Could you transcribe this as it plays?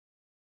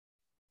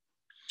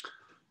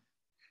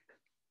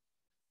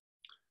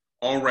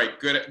All right,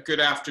 good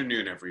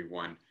afternoon,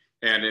 everyone.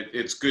 And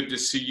it's good to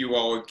see you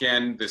all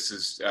again. This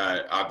is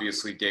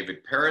obviously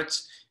David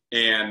Peritz,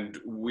 and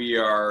we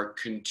are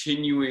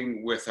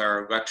continuing with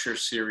our lecture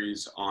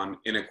series on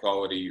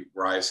inequality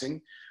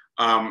rising.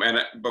 And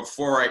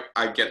before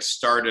I get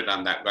started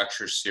on that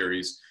lecture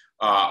series,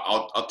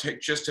 I'll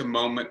take just a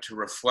moment to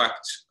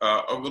reflect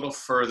a little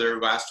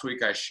further. Last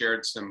week, I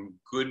shared some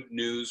good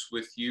news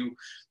with you,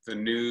 the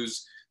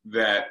news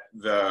that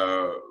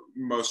the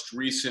most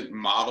recent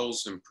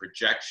models and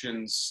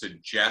projections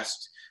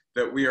suggest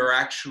that we are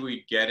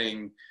actually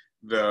getting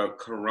the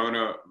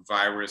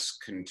coronavirus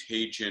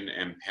contagion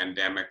and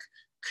pandemic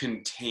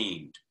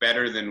contained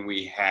better than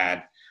we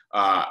had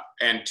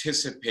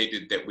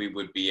anticipated that we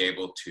would be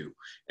able to.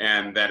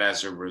 And that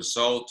as a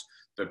result,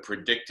 the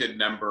predicted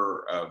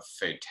number of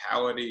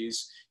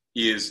fatalities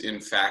is in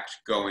fact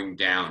going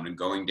down, and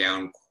going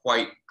down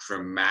quite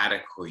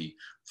dramatically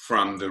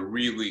from the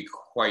really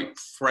quite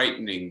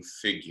frightening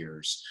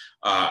figures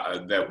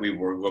that we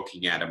were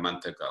looking at a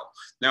month ago.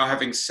 Now,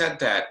 having said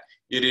that,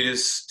 it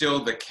is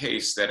still the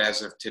case that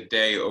as of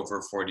today,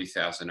 over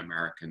 40,000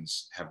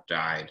 Americans have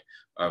died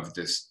of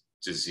this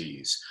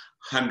disease.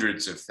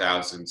 Hundreds of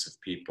thousands of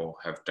people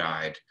have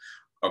died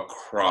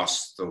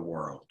across the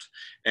world.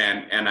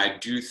 And I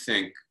do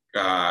think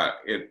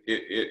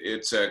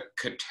it's a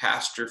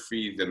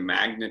catastrophe, the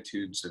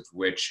magnitudes of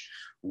which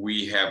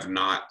we have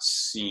not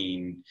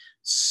seen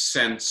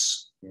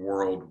since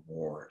world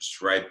wars,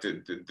 right?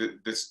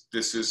 This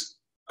is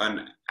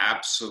an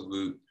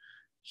absolute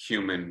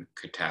human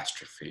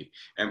catastrophe.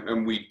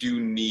 And we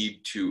do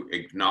need to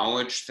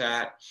acknowledge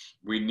that.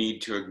 We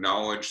need to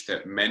acknowledge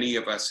that many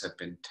of us have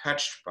been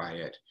touched by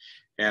it,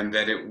 and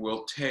that it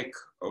will take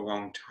a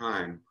long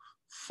time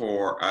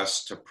for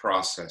us to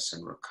process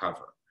and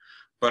recover.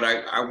 But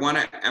I want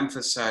to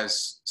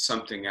emphasize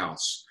something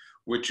else,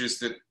 which is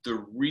that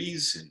the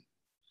reason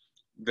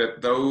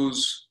that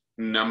those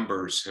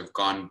numbers have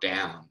gone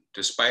down,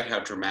 despite how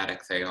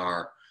dramatic they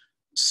are,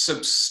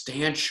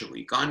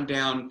 substantially gone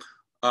down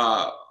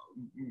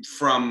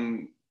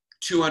from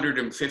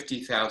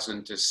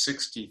 250,000 to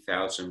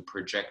 60,000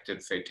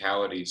 projected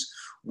fatalities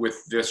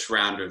with this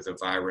round of the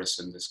virus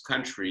in this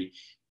country,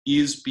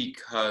 is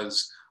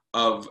because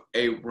of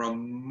a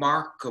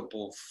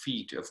remarkable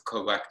feat of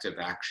collective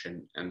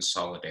action and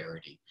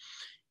solidarity.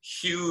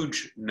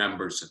 Huge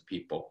numbers of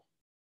people,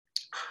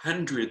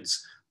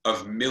 hundreds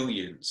of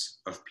millions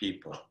of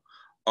people,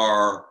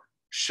 are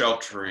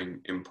sheltering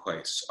in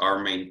place,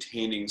 are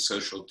maintaining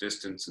social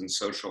distance and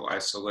social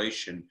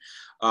isolation.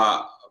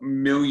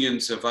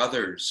 Millions of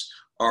others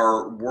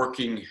are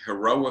working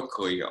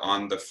heroically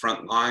on the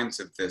front lines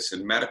of this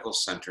in medical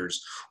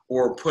centers,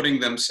 or putting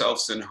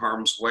themselves in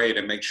harm's way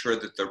to make sure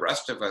that the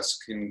rest of us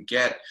can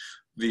get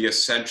the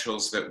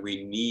essentials that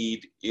we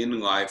need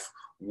in life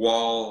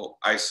while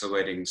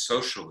isolating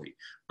socially.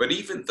 But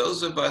even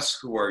those of us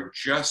who are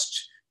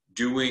just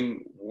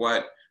doing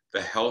what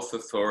the health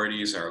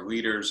authorities, our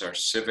leaders, our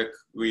civic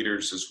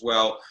leaders as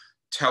well,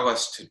 tell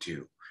us to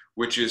do,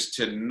 which is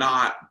to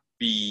not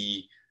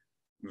be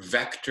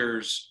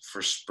vectors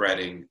for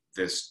spreading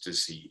this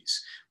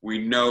disease. We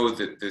know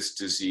that this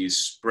disease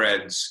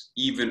spreads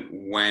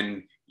even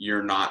when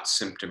you're not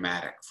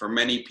symptomatic. For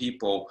many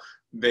people,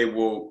 they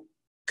will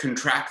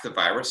contract the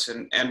virus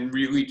and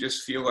really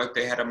just feel like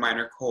they had a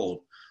minor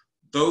cold.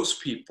 Those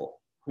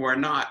people who are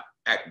not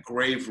at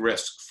grave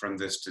risk from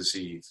this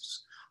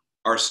disease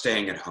are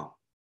staying at home,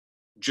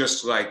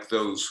 just like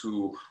those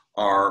who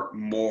are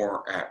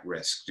more at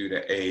risk due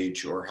to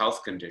age or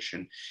health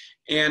condition.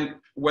 And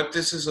what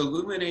this is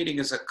illuminating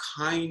is a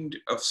kind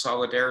of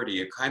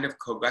solidarity, a kind of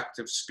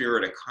collective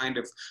spirit, a kind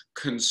of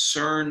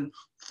concern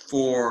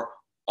for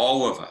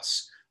all of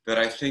us that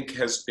I think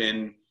has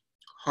been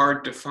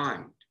hard to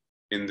find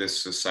in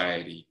this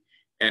society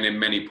and in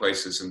many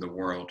places in the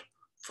world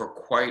for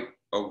quite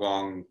a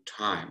long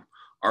time.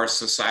 Our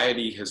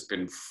society has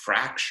been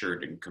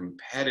fractured and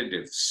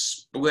competitive,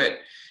 split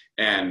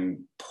and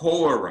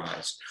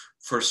polarized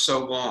for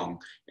so long.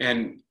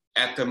 And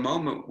at the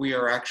moment, we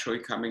are actually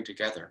coming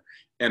together.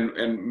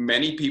 And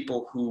many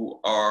people who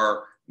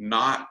are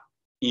not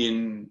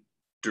in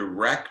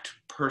direct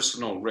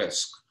personal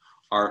risk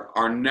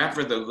are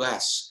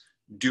nevertheless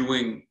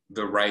doing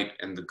the right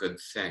and the good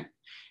thing.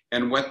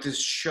 And what this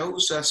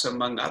shows us,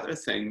 among other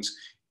things,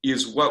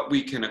 is what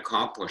we can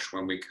accomplish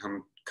when we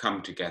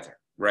come together,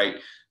 right?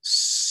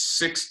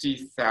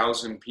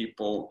 60,000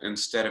 people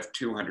instead of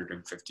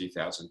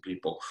 250,000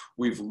 people.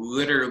 We've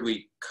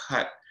literally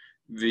cut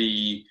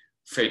the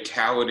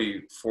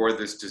fatality for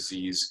this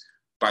disease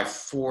by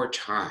 4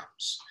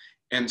 times.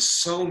 And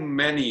so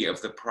many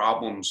of the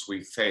problems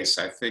we face,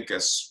 I think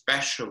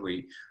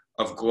especially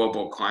of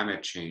global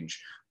climate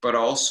change, but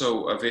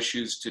also of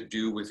issues to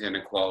do with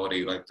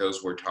inequality like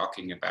those we're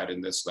talking about in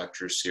this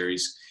lecture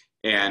series,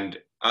 and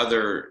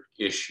other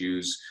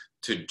issues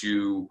to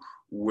do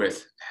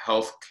with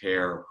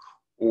healthcare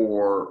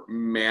or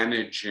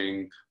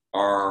managing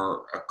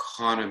our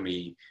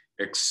economy,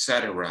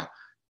 etc.,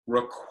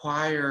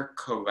 require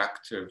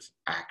collective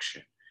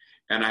action.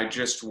 And I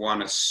just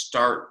want to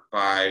start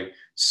by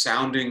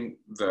sounding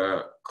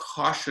the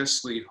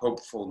cautiously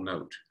hopeful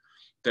note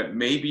that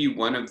maybe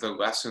one of the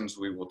lessons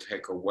we will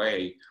take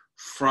away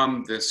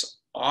from this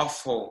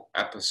awful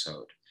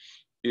episode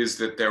is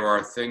that there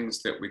are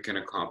things that we can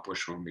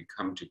accomplish when we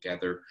come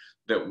together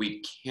that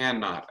we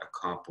cannot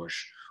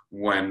accomplish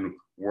when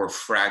we're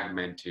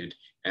fragmented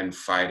and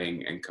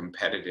fighting and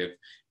competitive.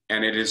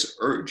 And it is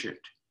urgent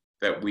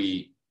that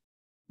we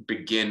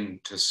begin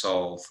to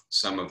solve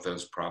some of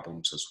those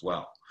problems as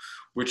well,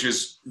 which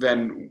is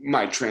then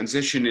my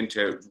transition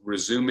into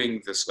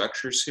resuming this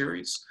lecture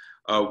series,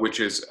 which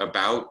is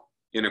about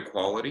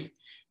inequality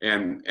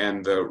and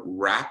the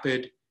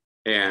rapid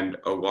and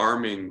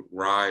alarming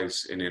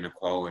rise in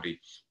inequality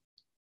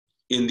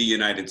in the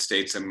United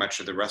States and much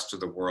of the rest of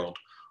the world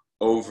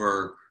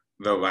over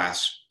the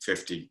last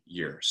 50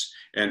 years.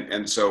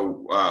 And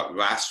so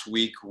last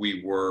week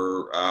we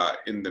were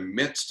in the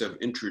midst of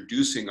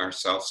introducing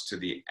ourselves to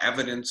the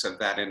evidence of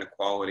that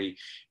inequality.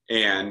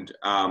 And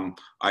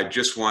I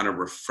just want to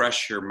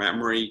refresh your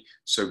memory,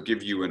 so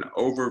give you an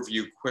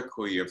overview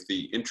quickly of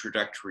the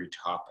introductory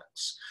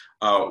topics.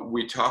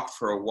 We talked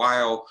for a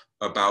while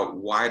about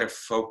why to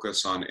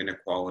focus on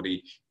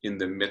inequality in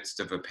the midst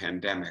of a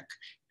pandemic.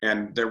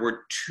 And there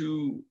were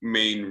two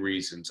main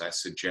reasons I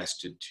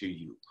suggested to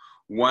you.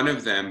 One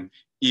of them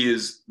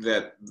is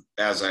that,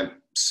 as I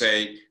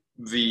say,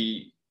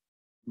 the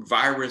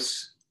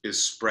virus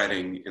is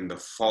spreading in the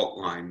fault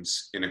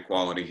lines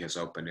inequality has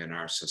opened in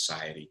our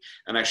society.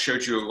 And I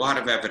showed you a lot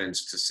of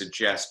evidence to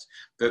suggest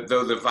that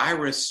though the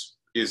virus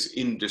is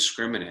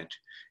indiscriminate,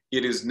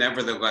 it is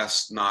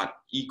nevertheless not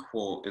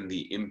equal in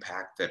the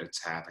impact that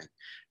it's having.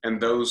 And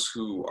those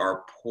who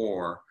are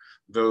poor,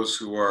 those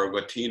who are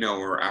Latino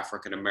or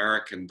African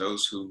American,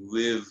 those who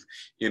live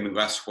in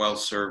less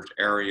well-served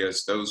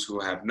areas, those who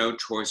have no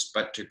choice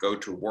but to go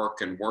to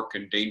work and work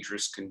in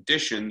dangerous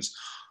conditions,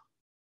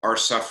 are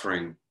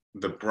suffering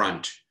the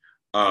brunt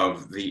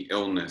of the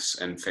illness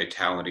and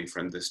fatality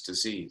from this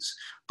disease.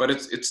 But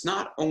it's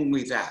not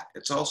only that,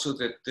 it's also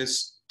that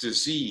this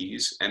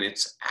disease and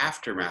its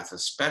aftermath,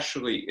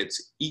 especially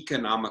its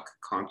economic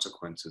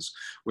consequences,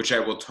 which I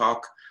will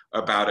talk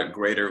about at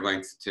greater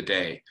length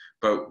today.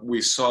 But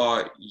we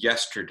saw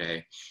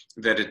yesterday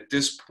that at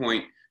this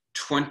point,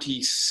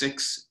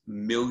 26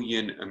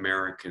 million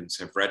Americans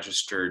have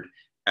registered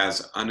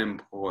as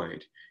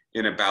unemployed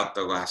in about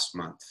the last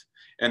month.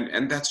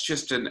 And that's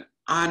just an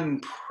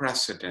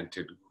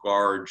unprecedented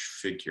large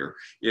figure.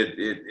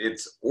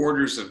 It's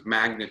orders of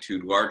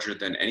magnitude larger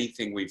than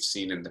anything we've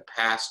seen in the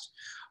past.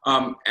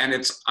 And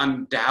it's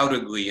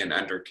undoubtedly an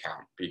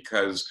undercount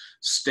because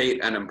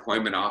state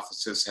unemployment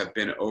offices have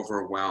been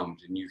overwhelmed.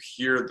 And you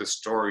hear the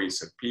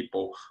stories of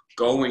people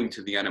going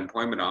to the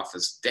unemployment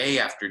office day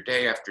after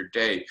day after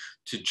day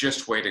to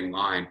just wait in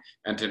line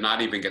and to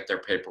not even get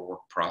their paperwork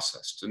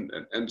processed.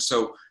 And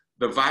so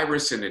the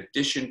virus, in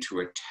addition to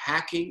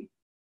attacking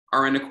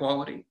our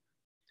inequality,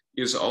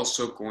 is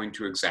also going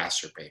to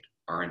exacerbate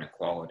our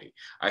inequality.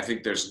 I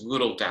think there's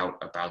little doubt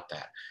about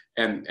that.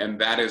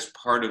 And that is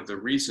part of the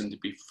reason to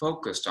be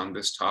focused on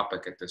this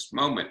topic at this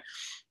moment,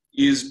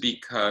 is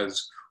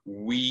because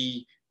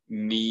we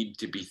need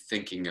to be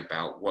thinking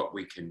about what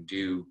we can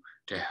do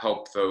to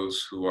help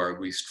those who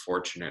are least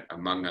fortunate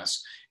among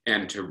us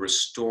and to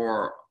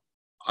restore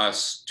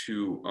us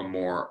to a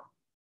more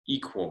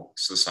equal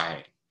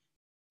society.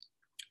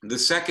 The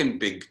second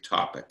big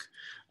topic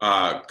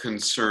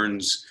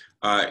concerns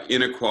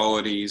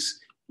inequalities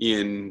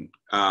in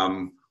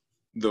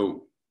the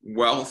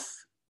wealth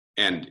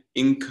and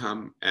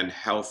income and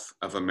health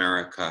of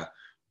America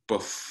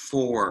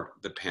before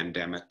the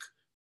pandemic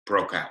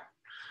broke out.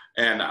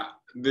 And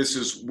this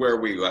is where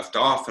we left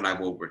off, and I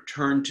will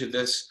return to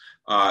this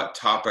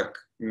topic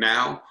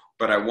now,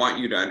 but I want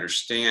you to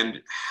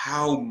understand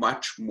how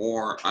much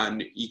more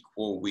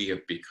unequal we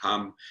have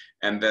become,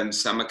 and then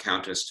some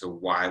account as to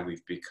why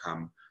we've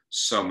become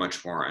so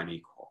much more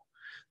unequal.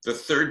 The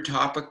third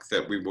topic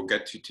that we will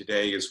get to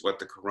today is what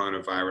the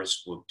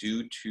coronavirus will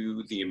do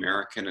to the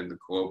American and the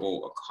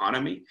global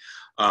economy.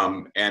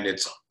 And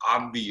it's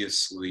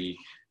obviously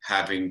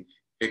having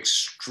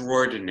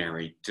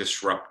extraordinary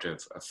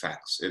disruptive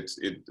effects.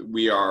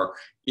 We are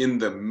in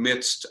the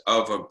midst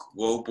of a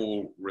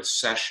global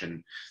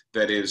recession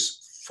that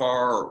is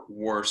far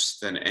worse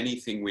than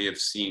anything we have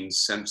seen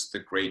since the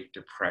Great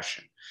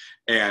Depression.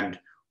 And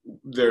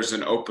there's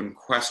an open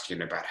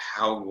question about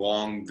how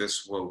long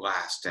this will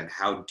last and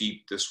how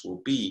deep this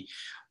will be.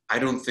 I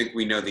don't think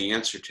we know the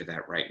answer to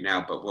that right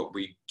now, but what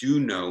we do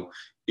know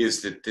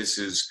is that this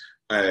is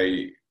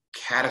a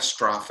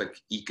catastrophic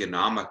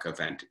economic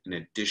event in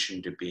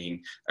addition to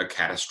being a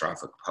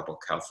catastrophic public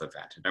health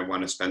event. And I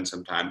want to spend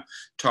some time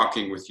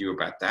talking with you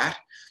about that.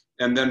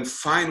 And then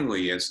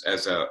finally, as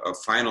a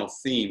final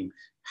theme,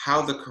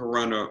 how the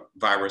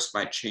coronavirus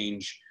might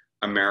change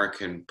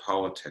American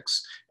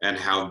politics and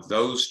how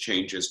those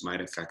changes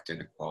might affect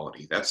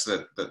inequality. That's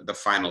the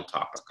final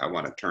topic I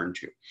want to turn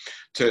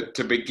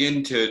to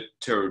begin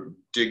to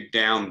dig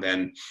down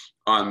then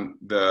on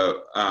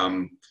the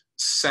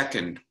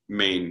second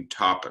main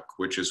topic,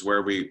 which is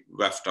where we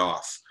left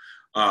off.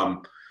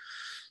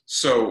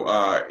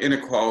 So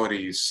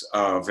inequalities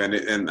of,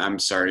 and I'm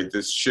sorry,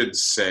 this should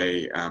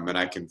say, and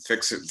I can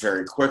fix it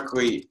very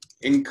quickly,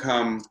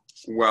 income,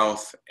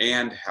 wealth,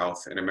 and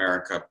health in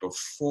America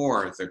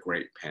before the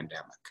Great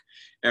Pandemic.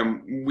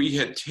 And we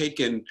had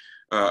taken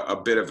a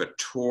bit of a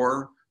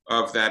tour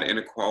of that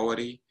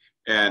inequality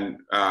and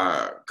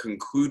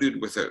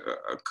concluded with a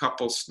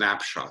couple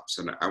snapshots.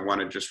 And I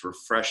want to just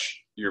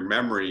refresh your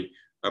memory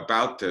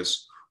about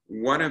this.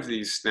 One of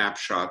these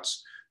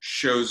snapshots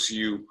shows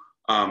you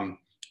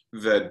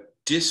the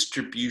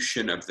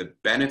distribution of the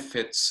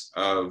benefits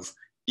of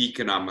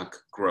economic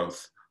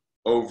growth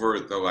over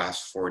the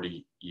last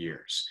 40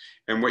 years.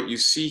 And what you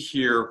see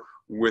here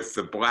with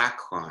the black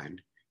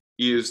line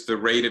is the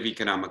rate of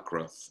economic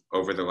growth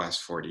over the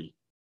last 40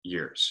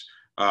 years.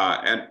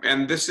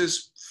 And this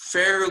is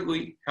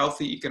fairly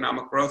healthy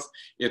economic growth.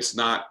 It's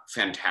not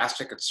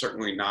fantastic. It's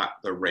certainly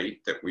not the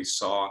rate that we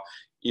saw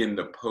in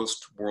the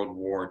post-World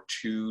War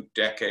II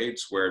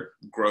decades, where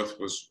growth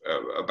was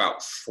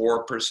about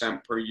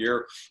 4% per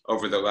year.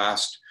 Over the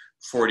last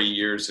 40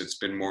 years, it's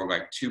been more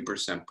like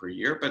 2% per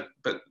year,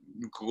 but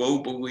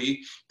globally,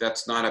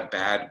 that's not a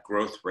bad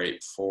growth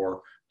rate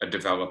for a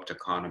developed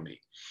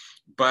economy.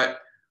 But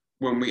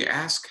when we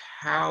ask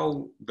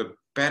how the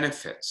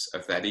benefits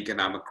of that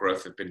economic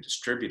growth have been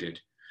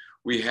distributed,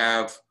 we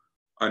have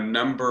a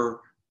number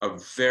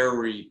of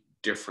very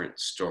different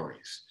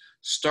stories.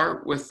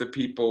 Start with the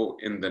people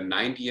in the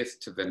 90th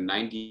to the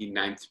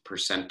 99th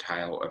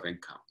percentile of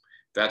income.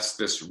 That's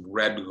this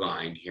red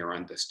line here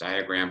on this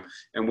diagram.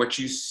 And what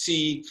you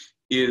see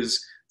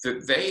is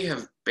that they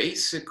have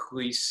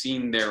basically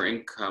seen their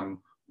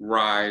income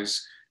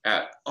rise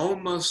at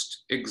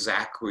almost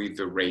exactly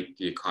the rate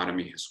the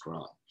economy has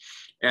grown.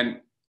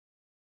 And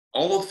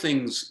all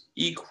things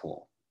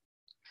equal,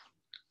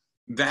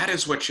 that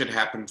is what should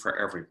happen for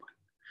everyone.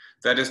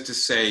 That is to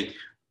say,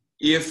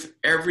 if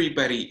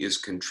everybody is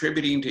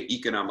contributing to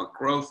economic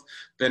growth,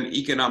 then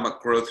economic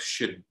growth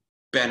should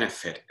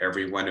benefit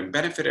everyone and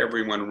benefit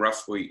everyone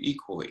roughly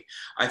equally.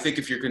 I think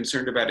if you're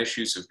concerned about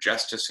issues of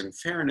justice and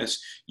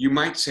fairness, you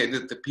might say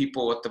that the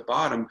people at the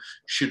bottom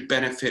should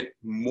benefit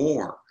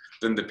more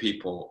than the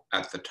people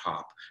at the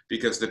top,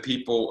 because the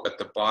people at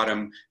the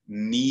bottom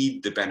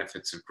need the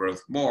benefits of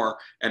growth more.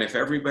 And if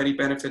everybody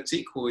benefits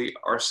equally,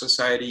 our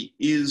society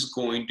is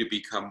going to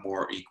become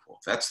more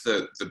equal. That's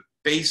the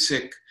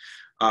basic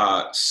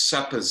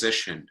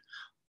supposition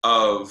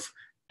of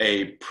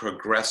a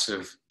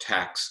progressive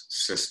tax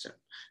system.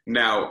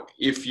 Now,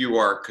 if you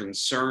are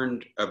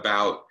concerned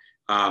about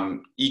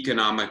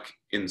economic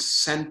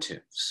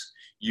incentives,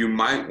 you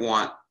might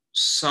want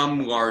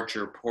some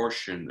larger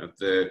portion of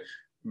the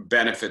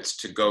benefits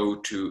to go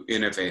to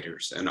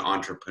innovators and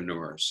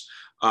entrepreneurs.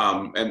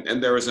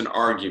 And there is an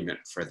argument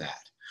for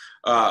that.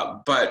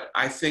 But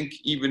I think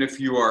even if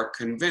you are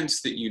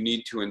convinced that you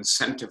need to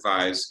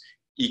incentivize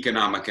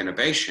economic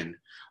innovation,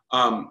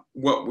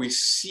 what we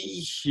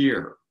see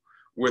here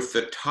with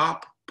the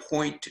top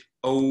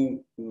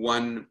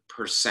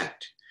 0.01%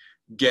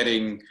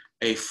 getting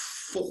a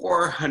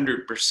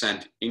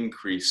 400%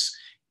 increase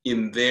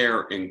in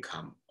their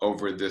income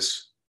over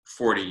this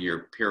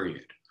 40-year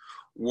period,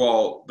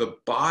 while the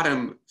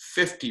bottom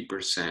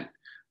 50%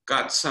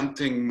 got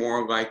something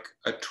more like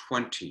a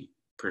 20%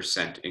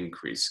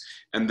 increase,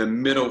 and the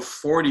middle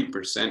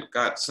 40%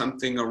 got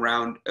something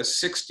around a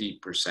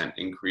 60%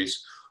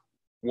 increase,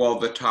 while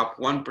the top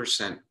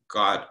 1%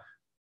 got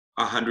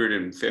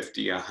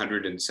 150,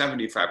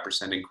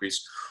 175%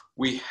 increase.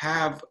 We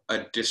have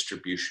a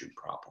distribution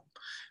problem.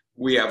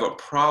 We have a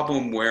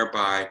problem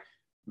whereby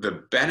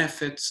the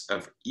benefits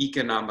of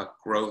economic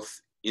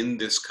growth in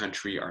this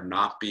country are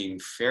not being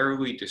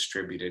fairly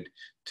distributed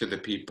to the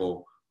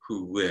people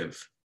who live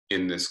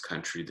in this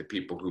country, the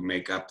people who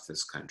make up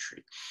this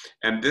country.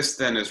 And this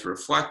then is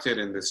reflected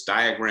in this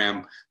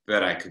diagram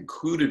that I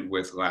concluded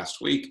with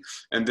last week.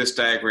 And this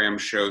diagram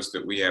shows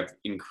that we have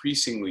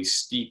increasingly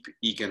steep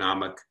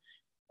income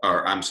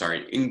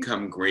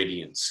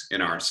gradients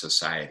in our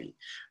society.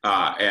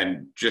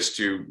 And just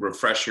to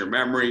refresh your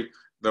memory,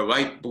 the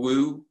light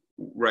blue,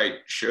 right,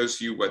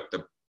 shows you what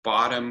the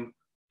bottom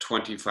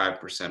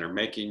 25% are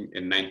making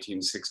in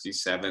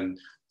 1967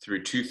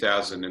 through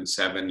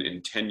 2007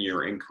 in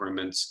 10-year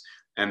increments,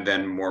 and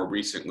then more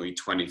recently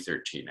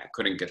 2013. I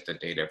couldn't get the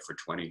data for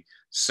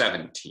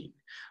 2017.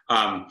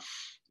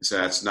 So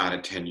that's not a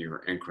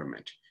 10-year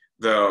increment.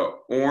 The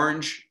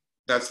orange,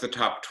 that's the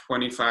top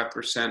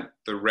 25%.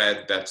 The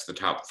red, that's the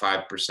top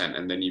 5%.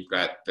 And then you've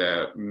got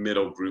the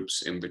middle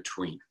groups in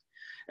between.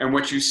 And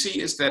what you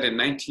see is that in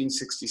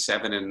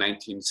 1967 and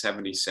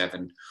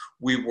 1977,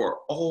 we were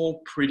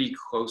all pretty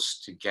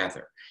close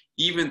together.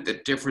 Even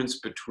the difference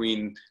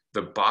between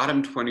the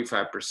bottom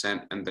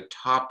 25% and the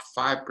top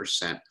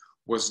 5%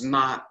 was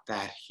not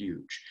that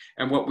huge.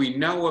 And what we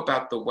know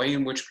about the way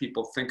in which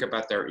people think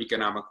about their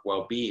economic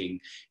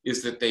well-being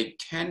is that they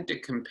tend to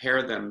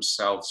compare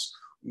themselves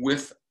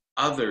with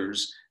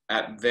others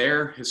at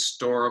their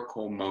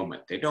historical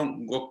moment. They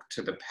don't look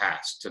to the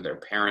past, to their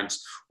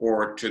parents,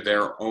 or to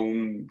their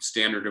own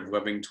standard of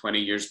living 20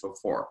 years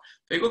before.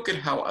 They look at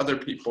how other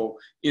people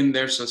in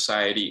their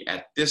society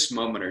at this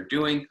moment are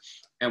doing,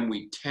 and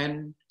we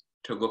tend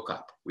to look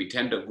up. We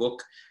tend to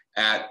look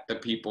at the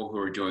people who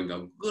are doing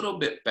a little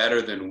bit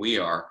better than we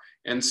are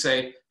and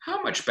say,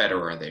 how much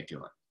better are they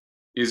doing?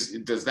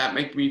 Does that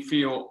make me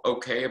feel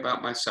okay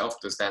about myself?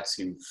 Does that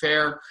seem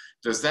fair?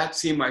 Does that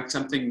seem like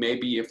something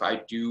maybe if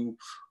I do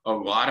a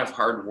lot of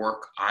hard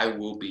work, I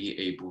will be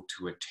able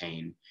to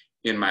attain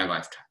in my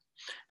lifetime?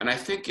 And I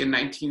think in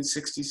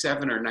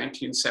 1967 or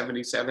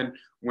 1977,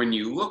 when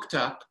you looked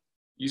up,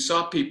 you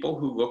saw people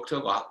who looked a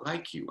lot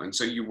like you. And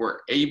so you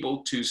were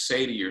able to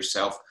say to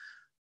yourself,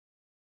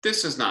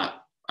 this is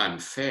not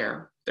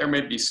unfair. There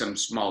may be some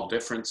small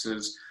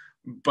differences,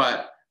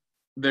 but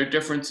they're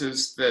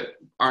differences that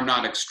are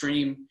not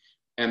extreme,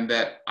 and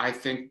that I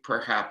think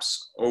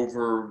perhaps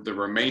over the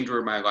remainder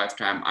of my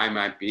lifetime, I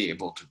might be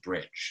able to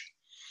bridge.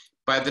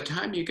 By the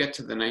time you get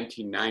to the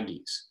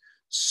 1990s,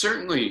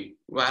 certainly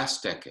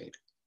last decade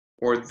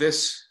or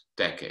this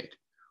decade,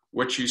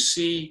 what you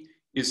see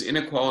is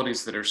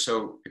inequalities that are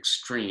so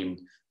extreme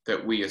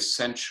that we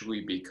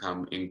essentially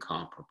become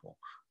incomparable.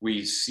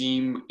 We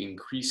seem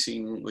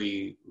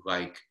increasingly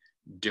like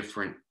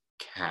different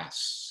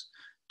castes,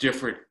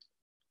 different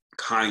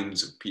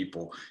kinds of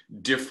people,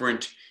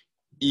 different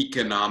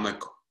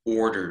economic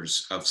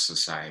orders of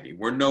society.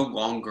 We're no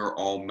longer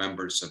all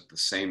members of the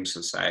same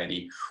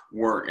society.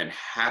 We're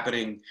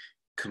inhabiting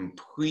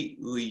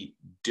completely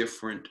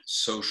different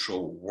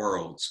social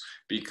worlds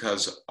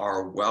because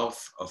our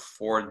wealth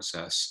affords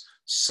us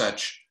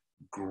such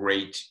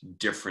great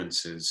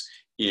differences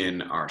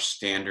in our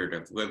standard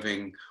of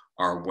living,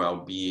 our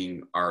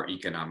well-being, our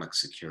economic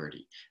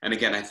security. And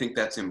again, I think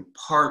that's in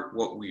part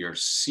what we are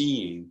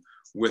seeing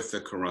with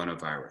the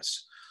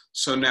coronavirus.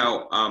 So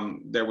now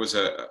there was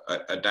a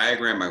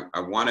diagram I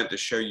wanted to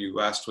show you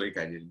last week,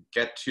 I didn't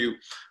get to.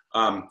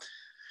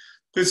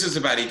 This is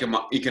about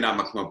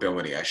economic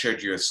mobility. I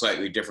showed you a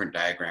slightly different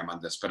diagram on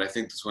this, but I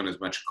think this one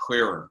is much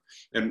clearer.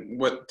 And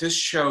what this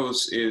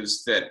shows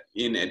is that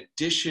in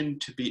addition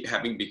to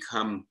having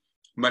become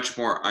much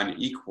more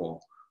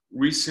unequal,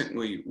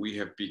 recently we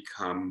have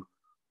become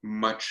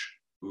much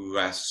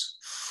less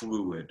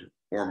fluid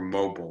or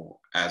mobile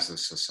as a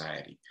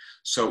society.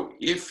 So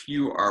if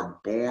you are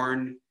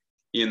born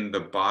in the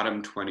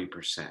bottom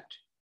 20%,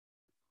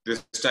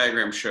 this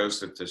diagram shows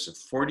that there's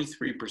a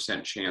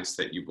 43% chance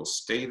that you will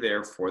stay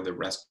there for the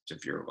rest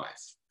of your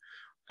life,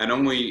 and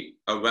only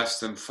a less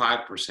than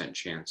 5%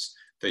 chance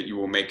that you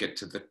will make it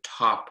to the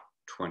top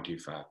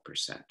 25%.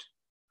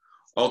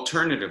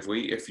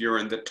 Alternatively, if you're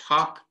in the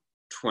top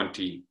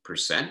 20%,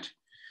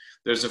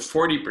 there's a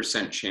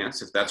 40%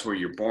 chance, if that's where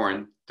you're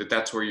born, that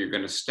that's where you're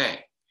going to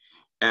stay,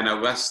 and a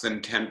less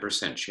than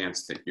 10%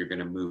 chance that you're going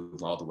to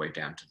move all the way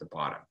down to the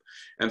bottom.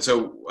 And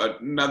so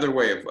another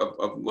way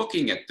of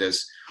looking at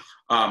this,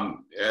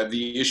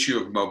 the issue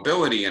of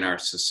mobility in our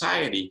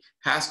society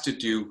has to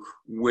do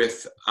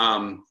with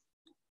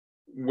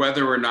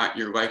whether or not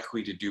you're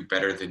likely to do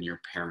better than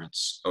your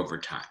parents over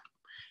time.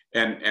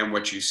 And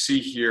what you see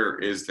here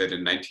is that in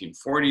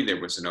 1940,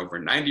 there was an over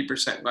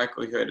 90%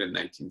 likelihood, in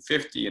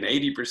 1950, an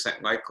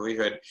 80%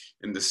 likelihood,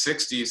 in the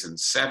 60s and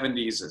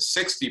 70s, a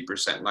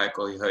 60%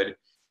 likelihood,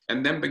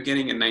 and then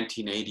beginning in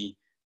 1980,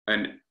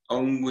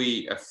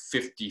 only a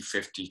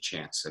 50-50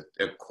 chance,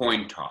 a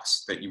coin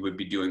toss that you would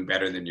be doing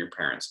better than your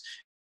parents.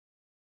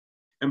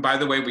 And by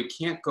the way, we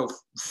can't go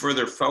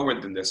further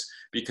forward than this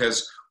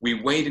because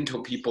we wait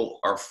until people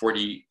are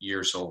 40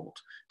 years old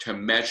to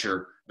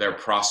measure their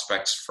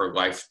prospects for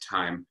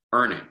lifetime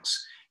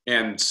earnings.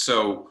 And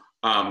so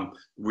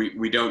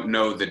we don't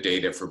know the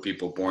data for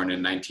people born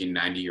in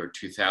 1990 or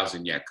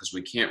 2000 yet because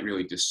we can't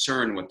really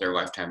discern what their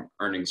lifetime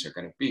earnings are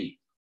going to be.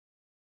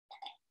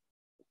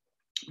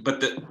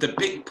 But the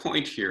big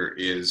point here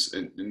is,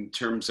 in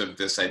terms of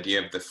this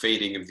idea of the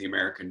fading of the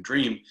American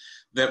dream,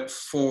 that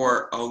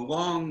for a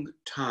long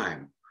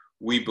time,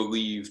 we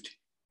believed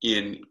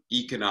in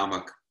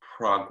economic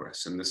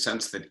progress in the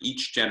sense that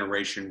each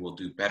generation will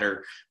do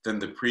better than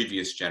the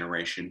previous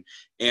generation.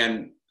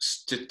 And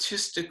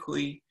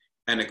statistically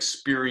and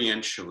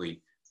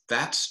experientially,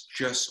 that's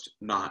just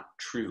not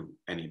true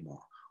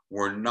anymore.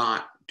 We're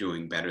not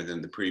doing better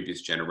than the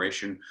previous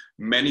generation.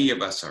 Many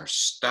of us are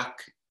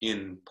stuck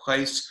in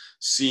place,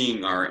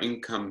 seeing our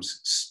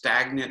incomes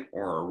stagnant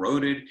or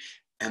eroded,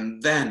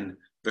 and then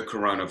the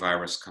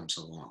coronavirus comes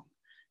along,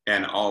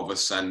 and all of a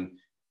sudden,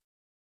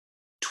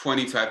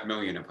 25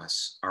 million of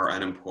us are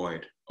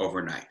unemployed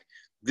overnight.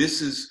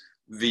 This is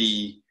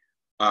the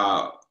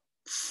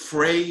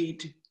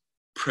frayed,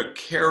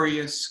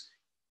 precarious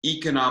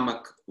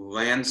economic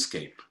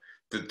landscape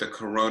that the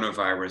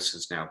coronavirus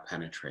is now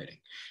penetrating.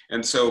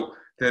 And so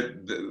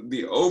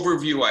the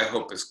overview, I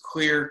hope, is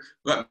clear.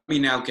 Let me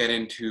now get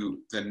into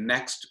the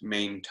next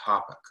main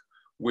topic,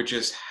 which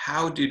is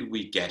how did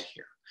we get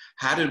here?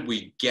 How did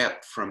we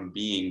get from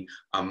being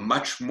a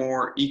much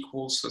more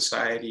equal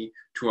society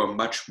to a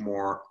much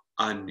more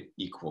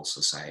unequal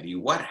society?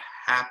 What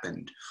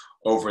happened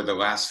over the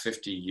last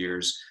 50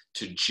 years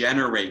to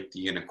generate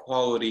the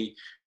inequality,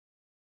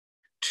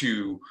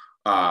 to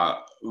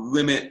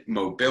limit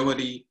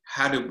mobility?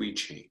 How did we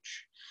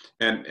change?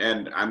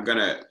 And I'm going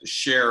to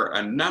share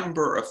a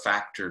number of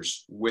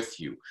factors with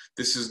you.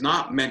 This is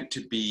not meant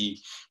to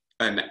be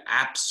an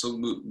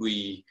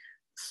absolutely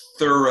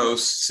thorough,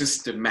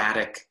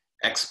 systematic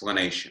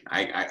explanation.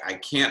 I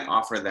can't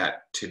offer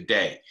that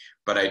today,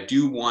 but I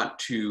do want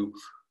to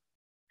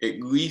at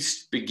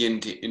least begin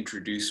to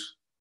introduce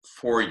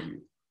for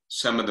you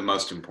some of the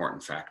most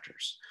important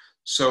factors.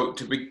 So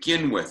to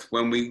begin with,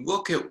 when we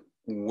look at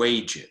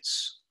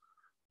wages,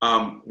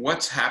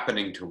 what's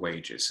happening to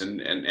wages?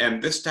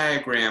 And this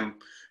diagram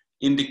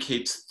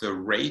indicates the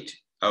rate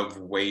of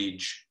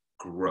wage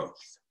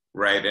growth,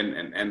 right?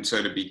 And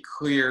so to be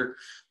clear,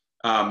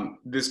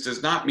 this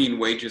does not mean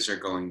wages are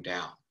going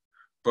down,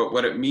 but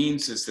what it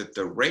means is that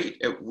the rate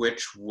at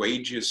which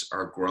wages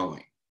are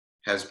growing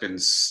has been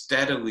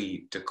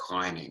steadily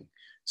declining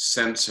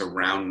since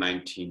around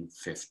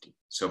 1950.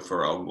 So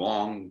for a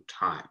long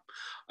time.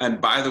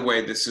 And by the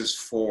way, this is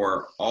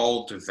for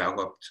all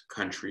developed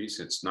countries.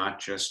 It's not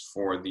just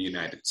for the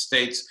United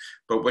States,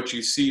 but what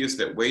you see is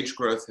that wage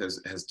growth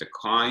has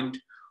declined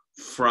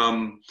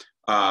from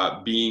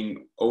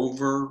being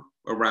over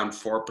around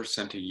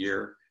 4% a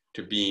year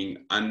to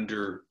being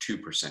under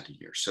 2% a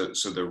year. So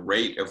the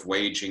rate of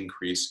wage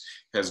increase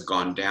has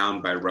gone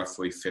down by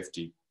roughly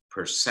 50%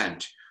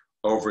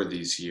 over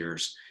these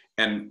years.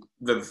 And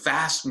the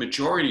vast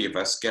majority of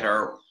us get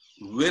our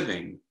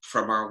living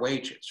from our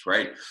wages,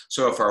 right?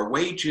 So if our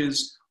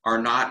wages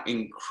are not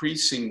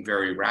increasing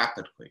very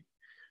rapidly,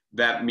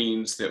 that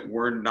means that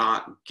we're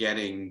not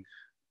getting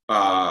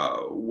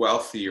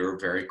wealthier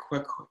very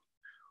quickly.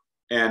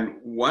 And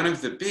one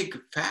of the big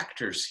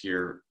factors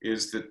here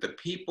is that the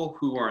people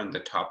who are in the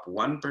top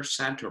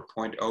 1% or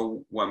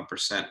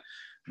 0.01%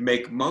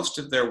 make most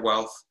of their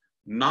wealth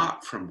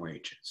not from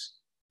wages,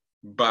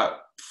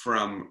 but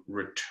from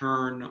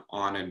return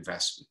on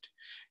investment.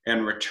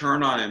 And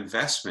return on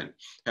investment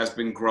has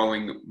been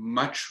growing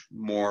much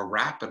more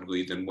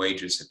rapidly than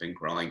wages have been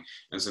growing.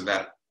 And so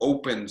that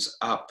opens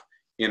up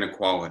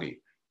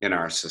inequality in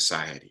our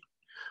society.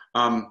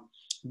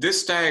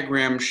 This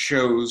diagram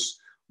shows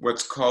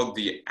what's called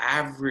the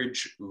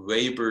average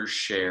labor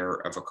share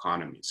of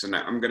economies. And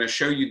I'm going to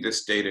show you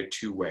this data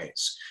two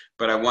ways,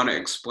 but I want to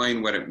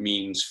explain what it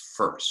means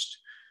first.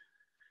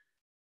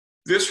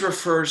 This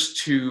refers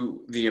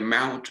to the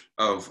amount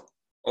of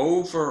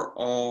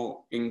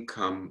overall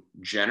income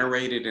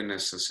generated in a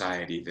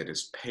society that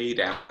is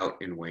paid out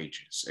in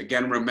wages.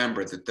 Again,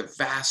 remember that the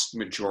vast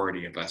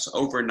majority of us,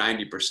 over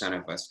 90%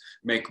 of us,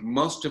 make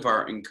most of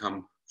our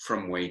income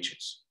from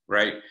wages,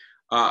 right?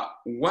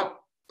 What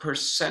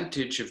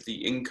percentage of the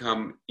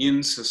income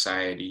in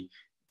society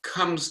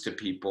comes to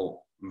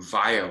people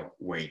via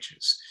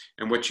wages?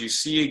 And what you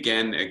see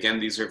again,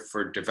 these are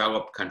for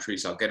developed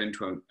countries, I'll get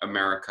into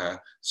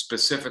America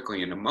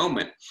specifically in a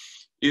moment,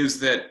 is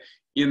that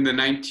in the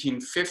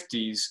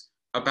 1950s,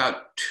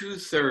 about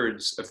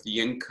 2/3 of the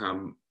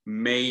income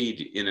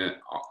made in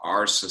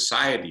our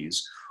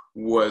societies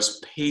was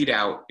paid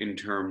out in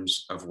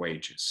terms of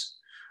wages.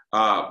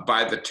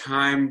 By the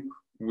time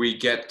we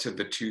get to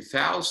the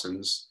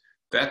 2000s,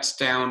 that's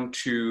down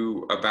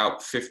to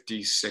about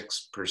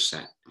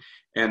 56%.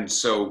 And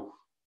so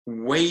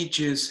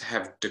wages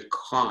have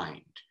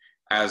declined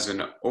as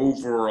an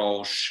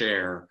overall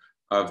share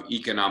of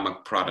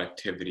economic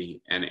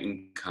productivity and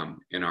income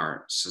in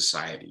our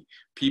society.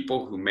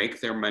 People who make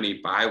their money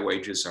by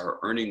wages are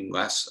earning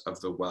less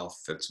of the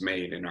wealth that's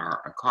made in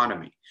our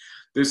economy.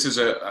 This is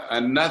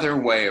another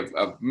way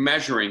of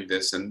measuring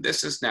this, and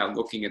this is now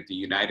looking at the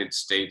United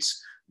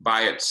States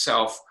by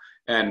itself.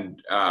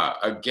 And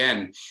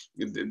again,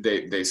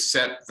 they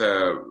set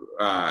the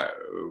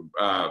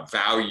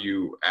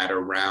value at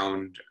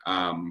around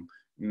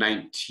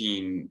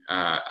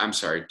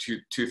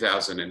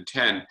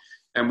 2010.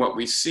 And what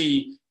we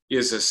see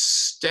is a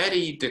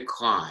steady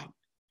decline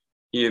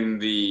in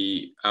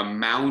the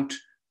amount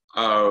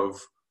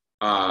of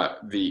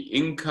the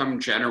income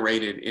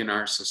generated in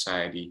our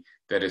society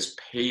that is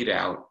paid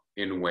out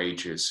in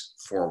wages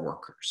for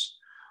workers.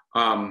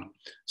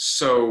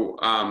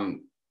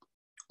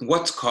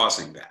 What's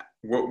causing that?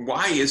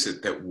 Why is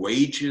it that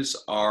wages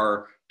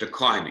are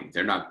declining?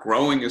 They're not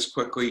growing as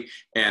quickly,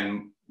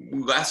 and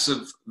less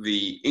of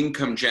the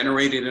income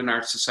generated in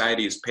our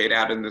society is paid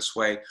out in this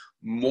way.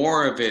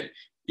 More of it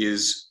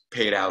is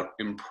paid out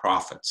in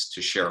profits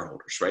to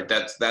shareholders, right?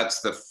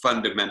 That's the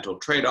fundamental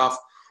trade-off.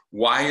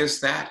 Why is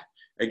that?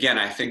 Again,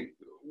 I think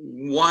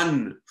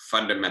one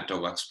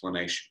fundamental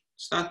explanation,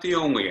 it's not the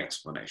only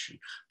explanation,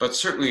 but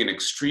certainly an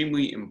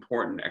extremely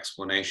important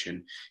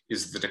explanation,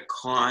 is the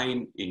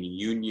decline in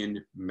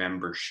union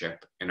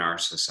membership in our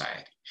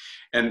society.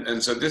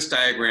 And so this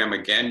diagram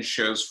again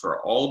shows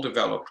for all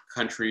developed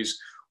countries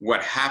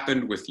what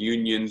happened with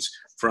unions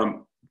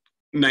from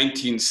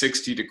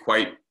 1960 to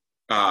quite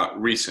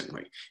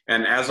recently.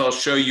 And as I'll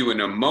show you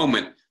in a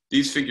moment,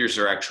 These figures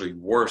are actually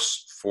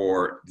worse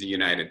for the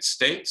United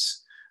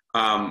States.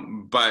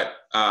 But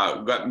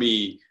let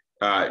me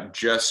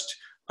just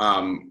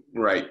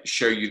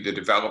show you the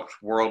developed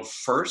world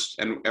first.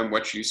 And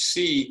what you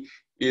see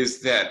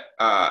is that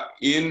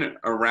in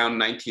around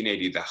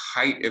 1980, the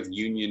height of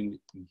union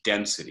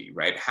density,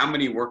 right? How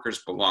many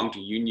workers belong to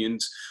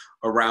unions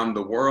around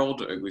the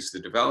world, at least the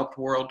developed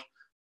world?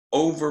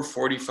 Over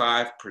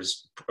 45,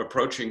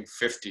 approaching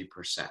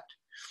 50%.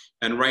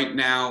 And right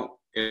now,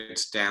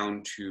 it's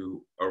down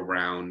to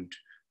around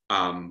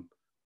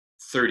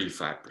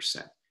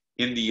 35%.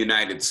 In the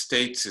United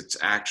States, it's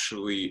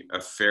actually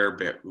a fair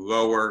bit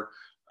lower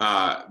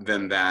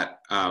than that.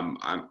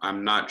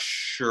 I'm not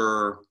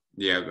sure.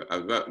 Yeah,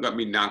 let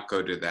me not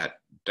go to that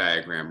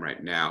diagram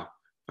right now.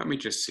 Let me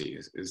just see.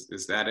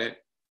 Is that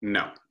it?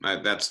 No,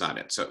 that's not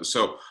it.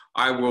 So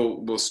I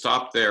will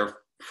stop there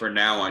for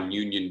now on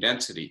union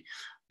density.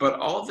 But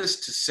all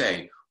this to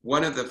say,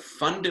 one of the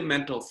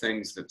fundamental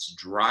things that's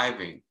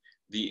driving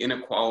the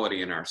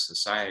inequality in our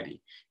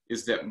society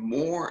is that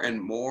more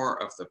and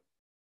more of the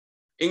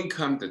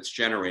income that's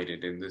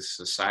generated in this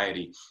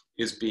society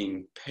is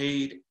being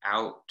paid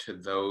out to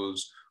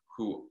those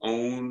who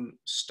own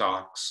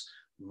stocks.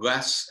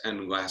 Less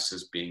and less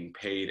is being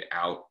paid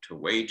out to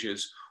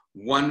wages.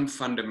 One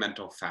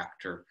fundamental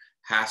factor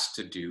has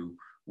to do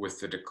with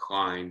the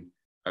decline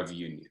of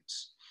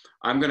unions.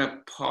 I'm going to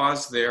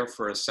pause there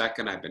for a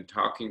second. I've been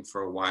talking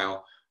for a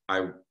while.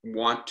 I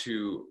want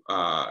to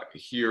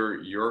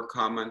hear your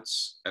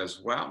comments as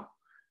well.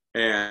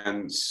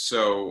 And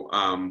so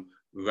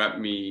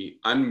let me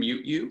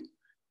unmute you,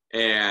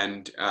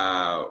 and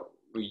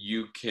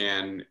you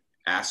can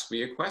ask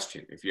me a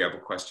question if you have a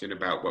question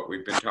about what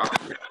we've been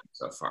talking about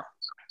so far.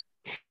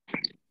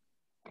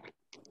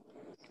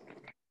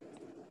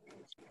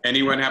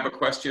 Anyone have a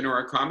question or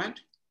a comment?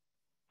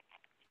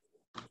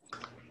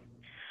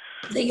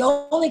 The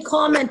only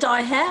comment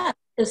I have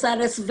is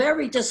that it's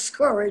very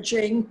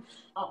discouraging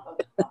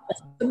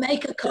to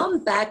make a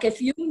comeback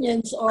if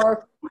unions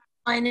are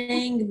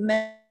declining,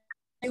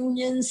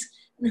 unions,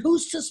 and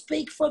who's to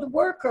speak for the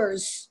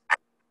workers?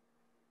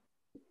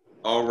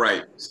 All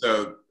right.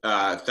 So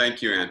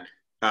thank you, Ann.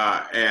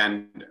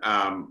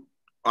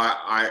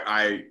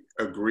 I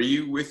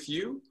agree with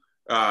you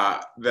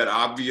that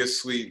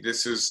obviously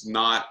this is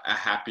not a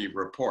happy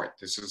report.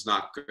 This is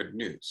not good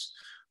news.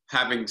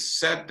 Having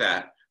said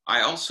that,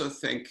 I also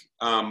think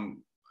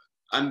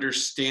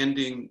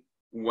understanding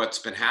what's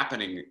been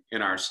happening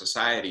in our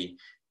society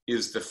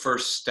is the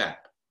first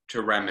step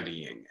to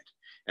remedying it.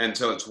 And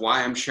so it's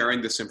why I'm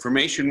sharing this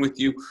information with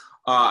you.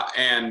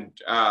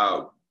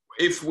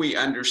 If we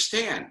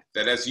understand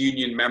that as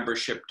union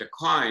membership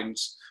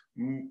declines,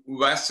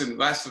 less and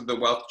less of the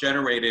wealth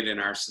generated in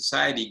our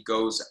society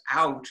goes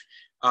out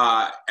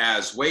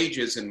as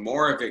wages and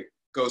more of it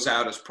goes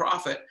out as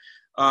profit,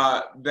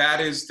 that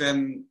is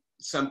then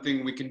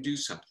something we can do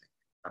something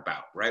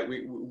about, right?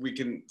 We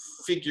can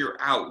figure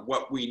out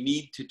what we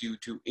need to do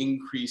to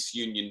increase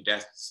union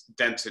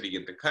density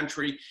in the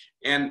country.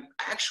 And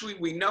actually,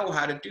 we know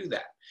how to do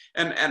that.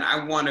 And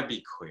I want to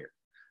be clear.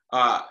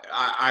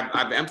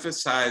 I've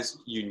emphasized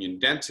union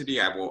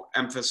density. I will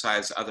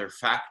emphasize other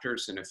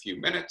factors in a few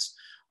minutes.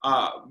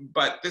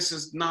 But this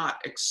is not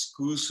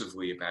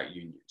exclusively about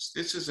unions.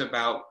 This is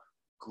about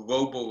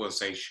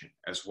globalization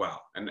as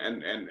well. And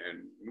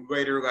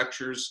later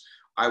lectures,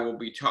 I will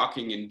be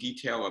talking in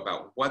detail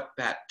about what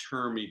that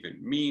term even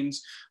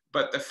means.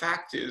 But the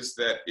fact is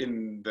that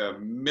in the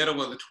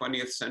middle of the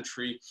 20th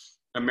century,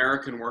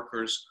 American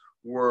workers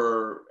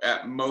were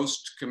at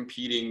most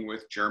competing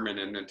with German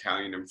and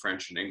Italian and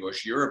French and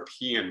English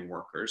European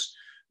workers,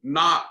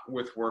 not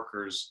with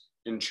workers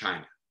in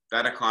China.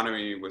 That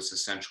economy was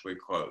essentially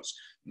closed,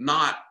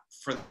 not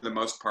for the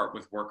most part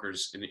with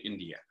workers in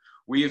India.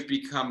 We have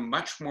become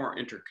much more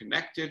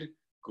interconnected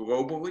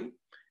globally,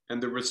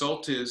 and the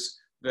result is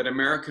that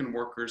American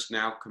workers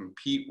now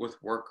compete with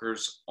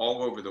workers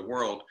all over the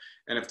world.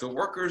 And if the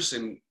workers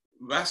in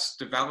less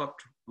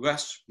developed,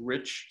 less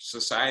rich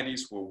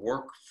societies will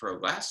work for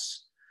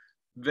less,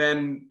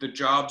 then the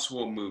jobs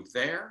will move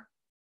there,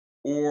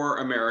 or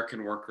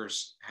American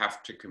workers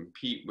have to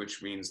compete,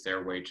 which means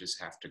their wages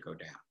have to go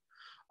down.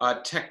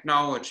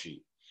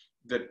 Technology,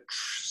 the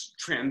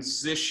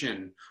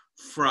transition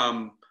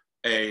from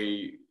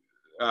a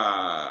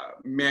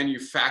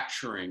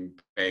manufacturing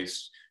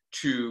base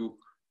to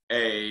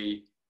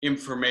a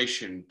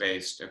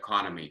information-based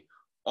economy.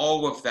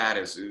 All of that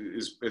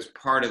is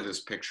part of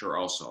this picture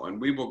also, and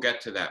we will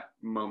get to that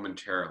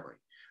momentarily.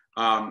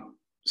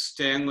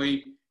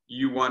 Stanley,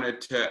 you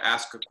wanted to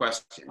ask a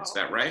question, is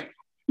that right?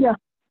 Yeah.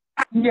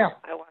 Yeah.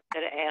 I wanted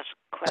to ask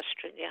a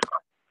question, yeah.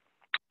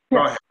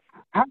 Go ahead.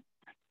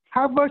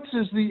 How much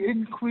does the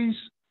increase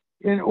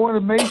in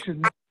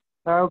automation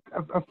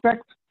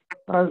affect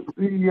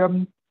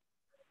the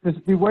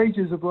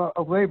wages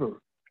of labor?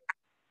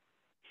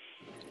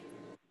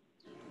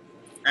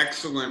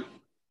 Excellent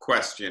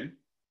question.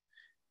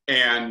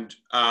 And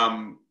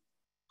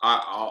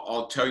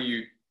I'll tell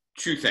you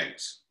two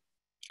things.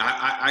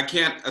 I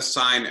can't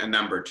assign a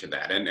number to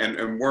that.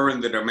 And we're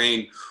in the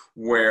domain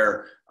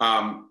where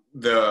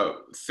the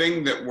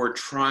thing that we're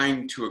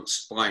trying to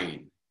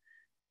explain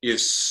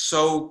is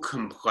so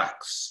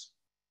complex.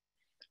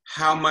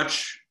 How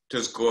much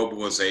does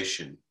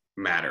globalization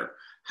matter?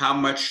 How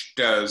much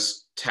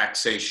does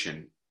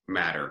taxation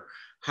matter?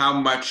 How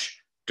much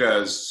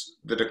does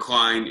the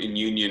decline in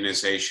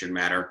unionization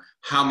matter?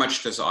 How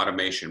much does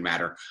automation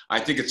matter? I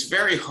think it's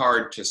very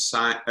hard to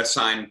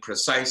assign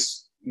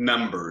precise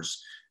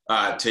numbers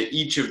to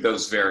each of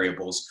those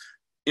variables,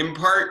 in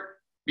part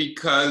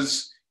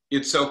because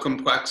it's so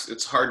complex,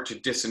 it's hard to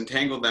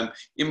disentangle them,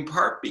 in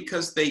part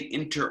because they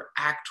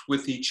interact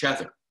with each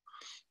other.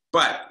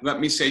 But let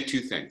me say two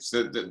things.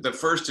 The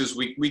first is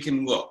we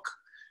can look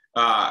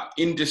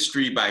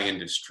industry by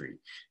industry.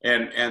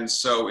 And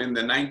so in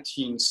the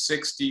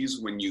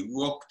 1960s, when you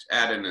looked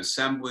at an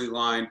assembly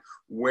line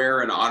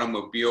where an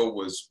automobile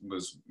was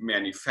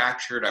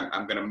manufactured,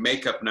 I'm going to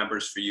make up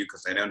numbers for you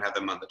because I don't have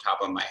them on the top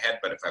of my head,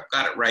 but if I've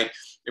got it right,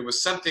 it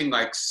was something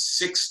like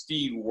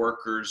 60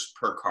 workers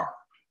per car.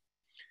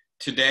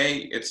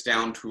 Today, it's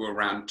down to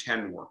around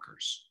 10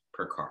 workers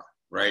per car,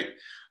 right?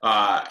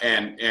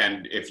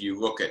 And if you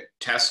look at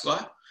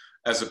Tesla,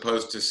 as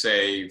opposed to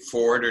say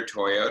Ford or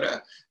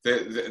Toyota,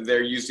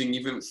 they're using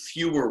even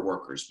fewer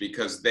workers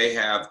because they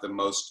have the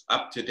most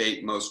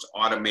up-to-date, most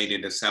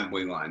automated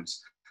assembly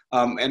lines.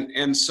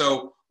 And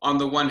so on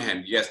the one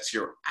hand, yes,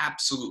 you're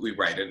absolutely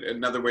right.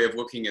 Another way of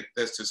looking at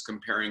this is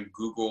comparing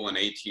Google and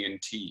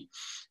AT&T.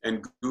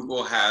 And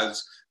Google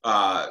has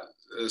a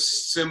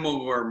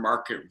similar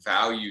market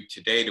value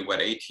today to what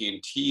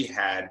AT&T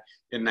had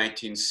in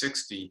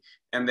 1960,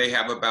 and they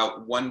have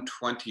about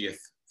 1/20th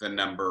the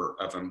number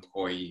of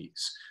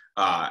employees.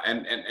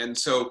 And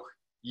so,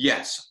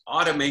 yes,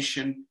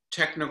 automation,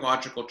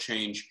 technological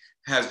change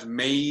has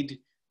made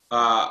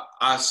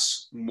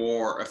us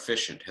more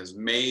efficient, has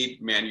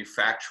made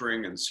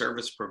manufacturing and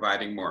service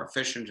providing more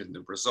efficient. And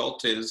the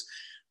result is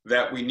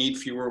that we need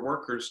fewer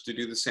workers to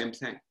do the same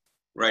thing,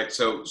 right?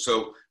 So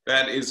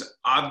that is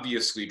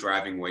obviously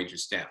driving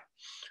wages down.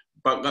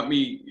 But let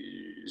me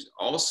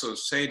also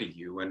say to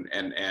you, and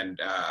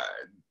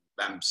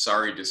I'm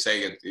sorry to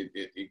say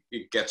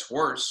it gets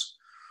worse.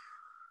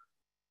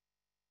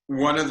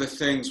 One of the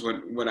things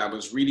when I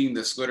was reading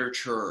this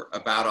literature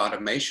about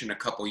automation a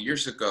couple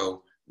years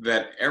ago,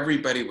 that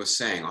everybody was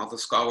saying, all the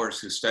scholars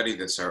who study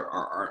this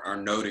are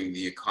noting,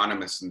 the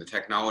economists and the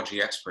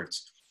technology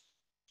experts,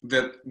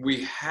 that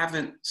we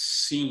haven't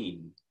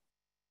seen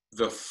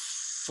the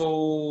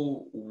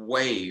full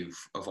wave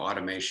of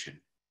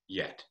automation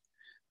yet.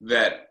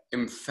 That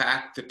in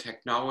fact, the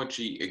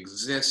technology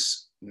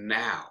exists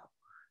now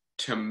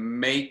to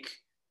make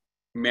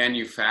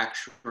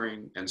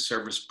manufacturing and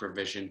service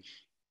provision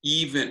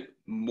even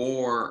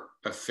more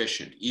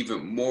efficient,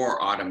 even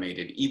more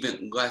automated,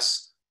 even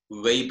less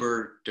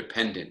labor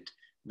dependent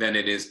than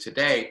it is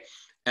today.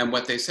 And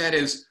what they said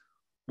is,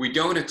 we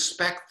don't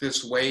expect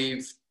this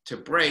wave to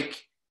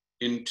break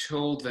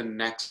until the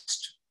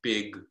next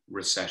big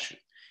recession.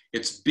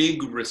 It's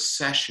big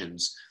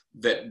recessions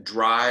that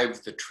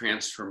drive the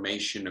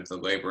transformation of the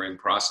laboring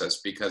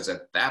process, because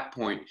at that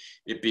point,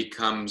 it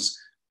becomes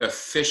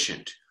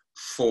efficient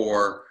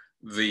for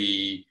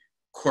the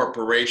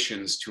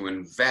corporations to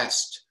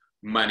invest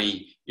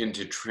money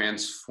into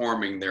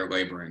transforming their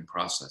laboring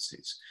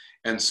processes.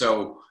 And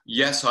so,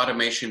 yes,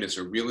 automation is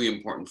a really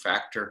important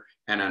factor,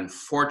 and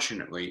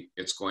unfortunately,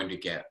 it's going to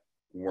get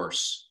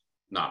worse,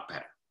 not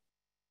better.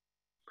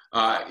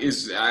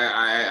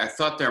 I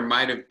thought there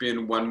might have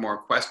been one more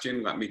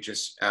question. Let me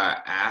just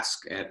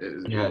ask. Yes.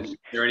 Is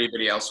there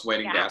anybody else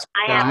waiting to ask?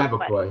 I have a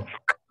question.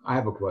 I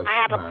have a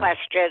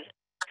question.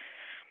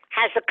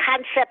 Has the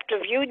concept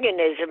of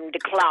unionism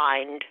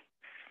declined?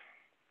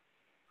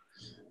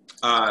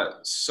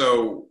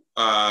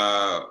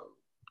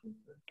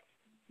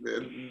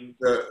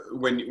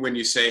 When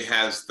you say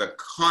has the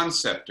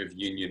concept of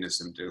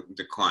unionism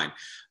declined,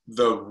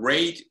 the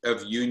rate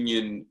of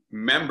union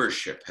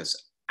membership has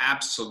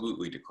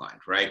absolutely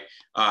declined, right?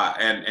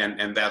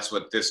 And that's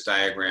what this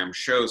diagram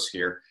shows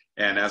here.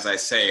 And as I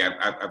say,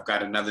 I've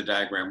got another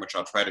diagram, which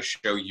I'll try to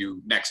show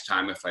you next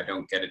time if I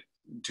don't get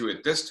to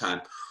it this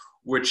time,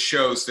 which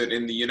shows that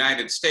in the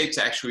United States,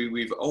 actually,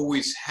 we've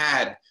always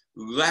had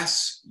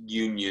less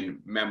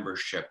union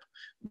membership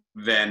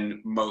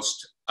than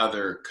most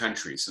other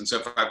countries. And so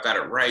if I've got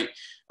it right,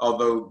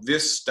 although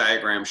this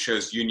diagram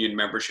shows union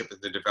membership in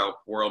the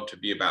developed world to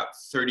be about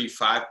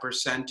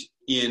 35%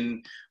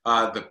 in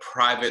the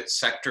private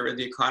sector of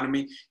the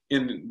economy,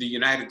 in the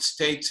United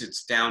States,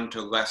 it's down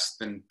to less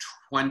than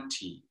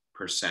 20%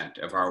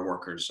 of our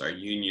workers are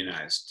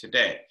unionized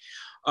today.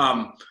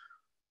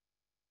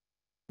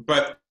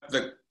 But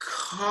the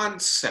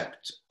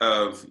concept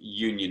of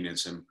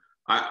unionism,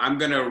 I'm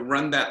going to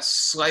run that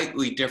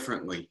slightly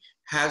differently,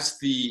 has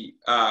the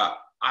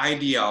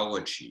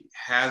ideology,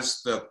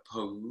 has the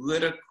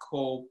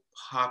political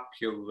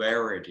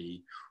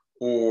popularity,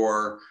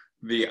 or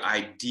the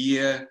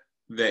idea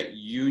that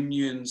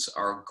unions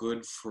are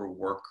good for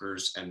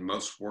workers and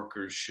most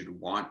workers should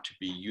want to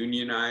be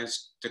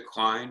unionized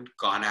declined,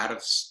 gone out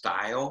of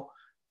style?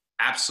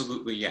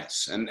 Absolutely,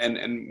 yes.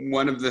 And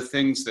one of the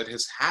things that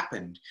has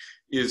happened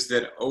is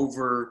that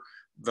over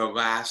the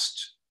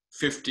last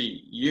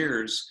 50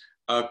 years,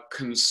 a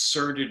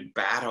concerted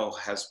battle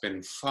has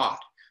been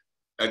fought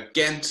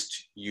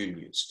against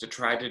unions to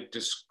try to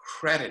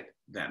discredit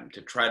them,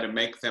 to try to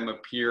make them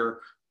appear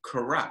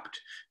corrupt,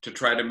 to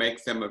try to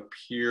make them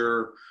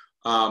appear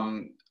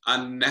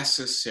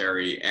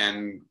unnecessary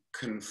and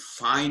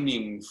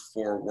confining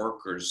for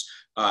workers,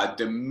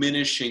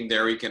 diminishing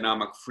their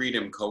economic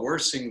freedom,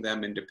 coercing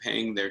them into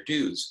paying their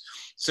dues.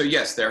 So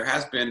yes, there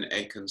has been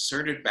a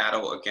concerted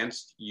battle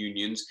against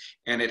unions,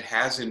 and it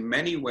has in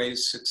many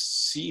ways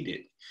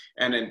succeeded.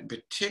 And in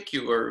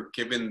particular,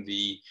 given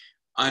the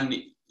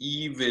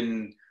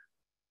uneven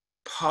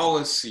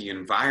policy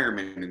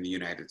environment in the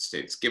United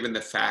States, given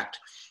the fact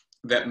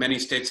that many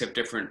states have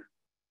different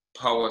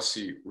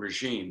policy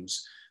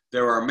regimes,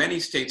 there are many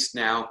states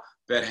now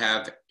that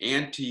have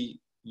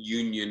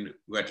anti-union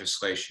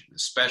legislation,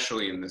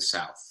 especially in the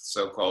South,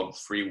 so-called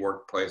free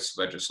workplace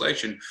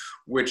legislation,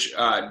 which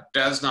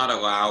does not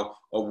allow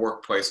a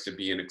workplace to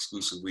be an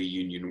exclusively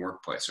union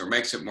workplace or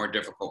makes it more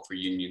difficult for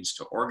unions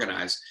to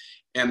organize.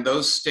 And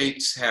those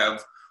states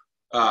have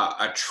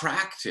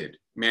attracted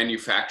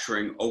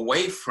manufacturing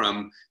away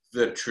from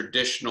the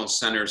traditional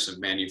centers of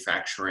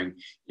manufacturing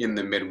in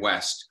the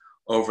Midwest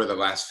over the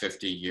last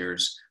 50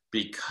 years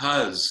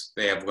because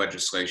they have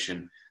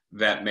legislation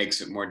that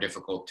makes it more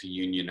difficult to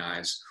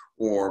unionize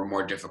or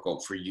more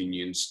difficult for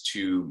unions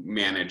to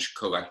manage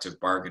collective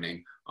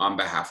bargaining on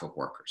behalf of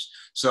workers.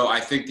 So I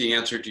think the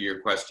answer to your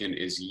question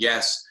is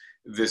yes,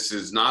 this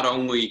is not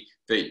only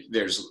that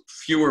there's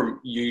fewer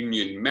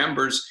union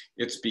members,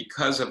 it's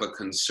because of a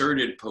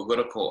concerted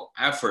political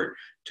effort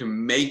to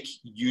make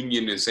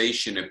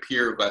unionization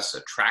appear less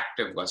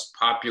attractive, less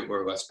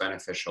popular, less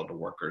beneficial to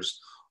workers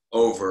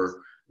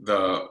over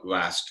the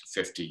last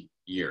 50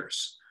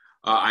 years.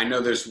 I know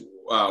there's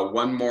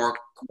one more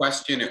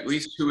question, at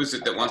least. Who is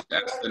it that wants to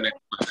ask the next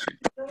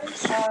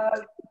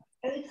question?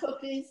 Any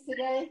cookies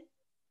today?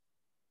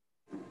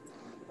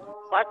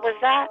 What was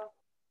that?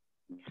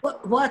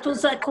 What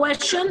was that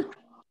question?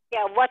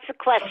 Yeah, what's the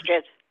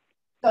question?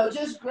 So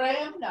just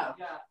Graham? No.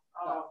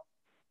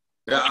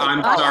 I'm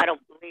Oh, sorry. I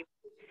don't believe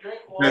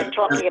we're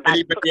talking Does about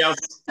anybody cookies.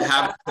 else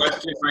have a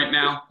question right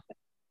now?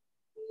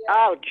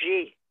 Oh,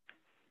 gee.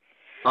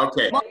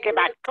 Okay. Talking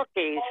about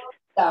cookies.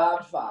 No,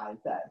 I'm fine,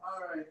 thanks.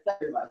 All right,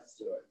 very much,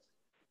 Stuart.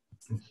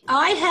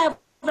 I have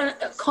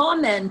a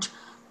comment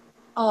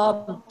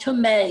to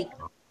make.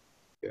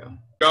 Yeah.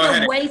 Go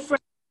ahead.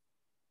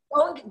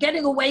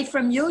 Getting away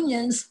from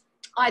unions,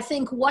 I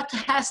think what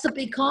has to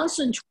be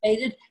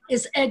concentrated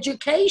is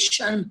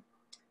education.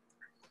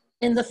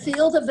 In the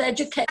field of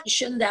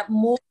education, that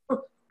more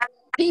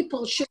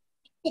people should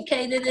be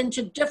educated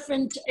into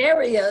different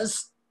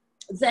areas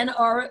than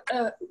are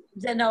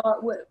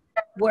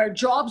where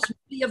jobs will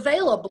be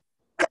available.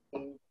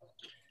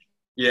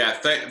 Yeah,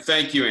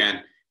 thank you,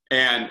 Ann.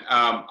 And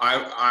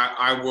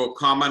I will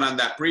comment on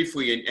that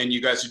briefly, and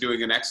you guys are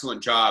doing an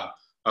excellent job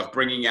of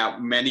bringing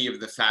out many of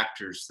the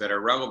factors that are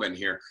relevant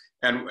here.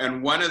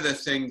 And one of the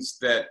things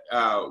that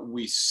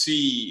we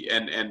see,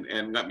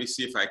 and let me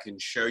see if I can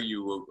show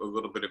you a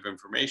little bit of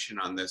information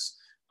on this,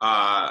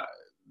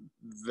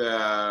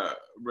 the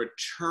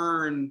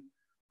return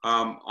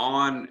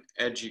on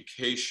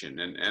education,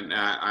 and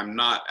I'm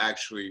not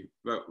actually,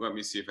 let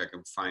me see if I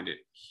can find it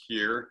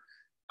here.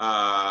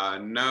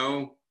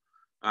 No,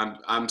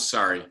 I'm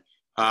sorry.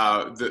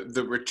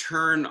 The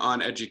return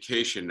on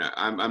education,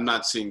 I'm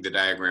not seeing the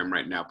diagram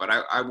right now, but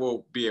I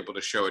will be able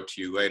to show it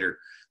to you later.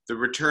 The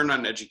return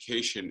on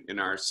education in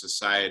our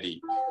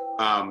society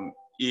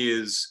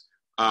is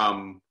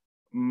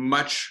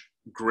much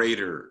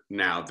greater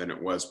now than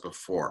it was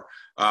before.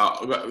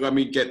 Let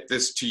me get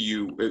this to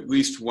you at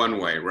least one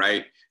way,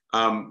 right?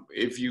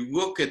 If you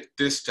look at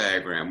this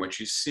diagram, what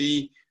you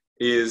see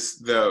is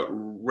the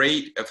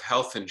rate of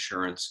health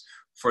insurance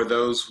for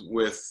those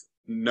with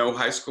no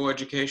high school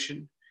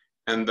education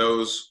and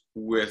those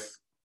with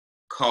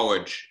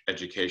college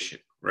education,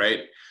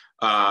 right?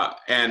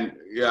 And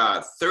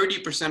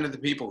 30% of the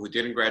people who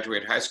didn't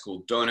graduate high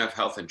school don't have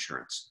health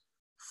insurance.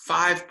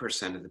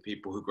 5% of the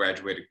people who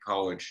graduated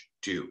college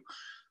do.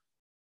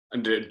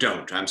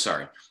 Don't, I'm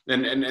sorry.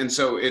 And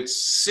so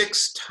it's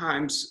 6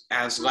 times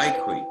as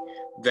likely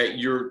that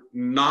you're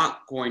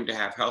not going to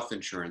have health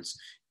insurance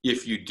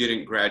if you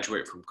didn't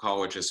graduate from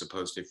college as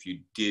opposed to if you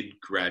did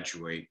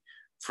graduate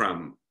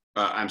from,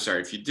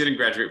 if you didn't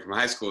graduate from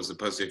high school as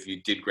opposed to if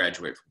you did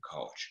graduate from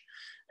college.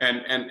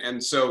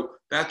 And so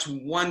that's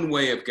one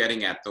way of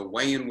getting at the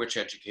way in which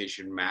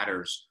education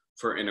matters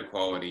for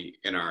inequality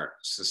in our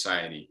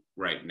society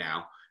right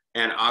now.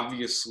 And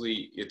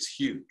obviously it's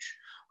huge.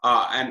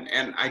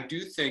 And I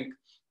do think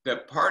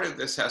that part of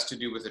this has to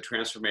do with the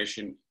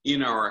transformation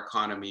in our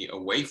economy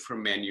away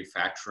from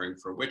manufacturing,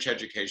 for which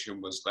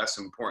education was less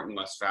important,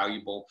 less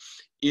valuable,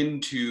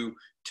 into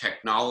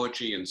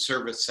technology and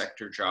service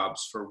sector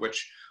jobs for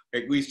which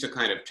at least a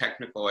kind of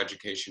technical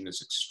education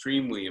is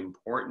extremely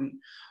important.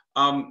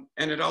 And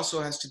it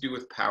also has to do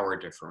with power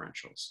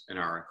differentials in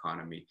our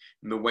economy,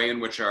 and the way in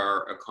which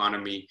our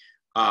economy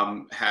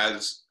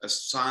has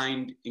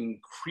assigned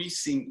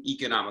increasing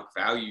economic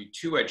value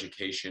to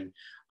education,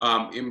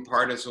 in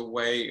part as a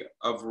way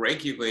of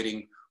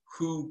regulating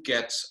who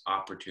gets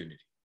opportunity.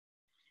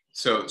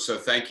 So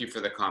thank you for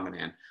the comment,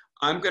 Ann.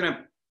 I'm going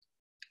to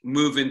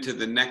move into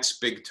the next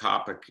big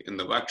topic in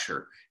the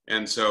lecture.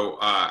 And so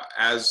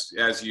as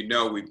you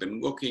know, we've been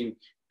looking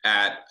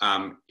at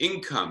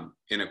income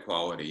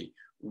inequality,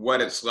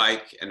 what it's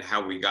like and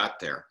how we got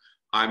there.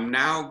 I'm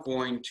now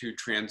going to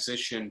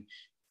transition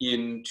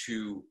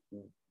into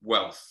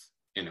wealth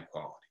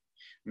inequality.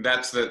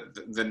 That's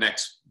the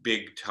next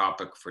big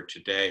topic for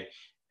today.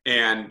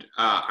 And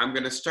I'm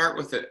going to start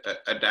with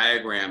a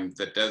diagram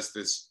that does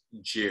this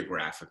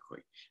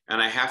geographically.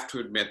 And I have to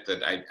admit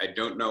that I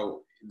don't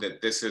know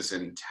that this is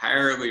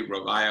entirely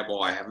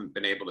reliable. I haven't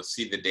been able to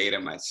see the data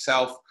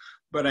myself,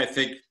 but I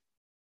think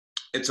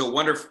it's a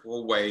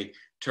wonderful way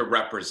to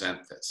represent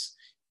this.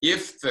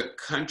 If the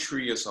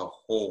country as a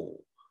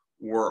whole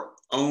were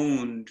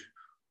owned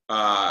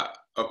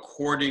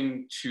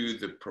according to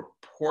the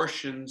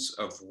proportions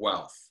of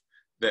wealth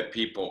that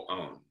people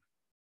own,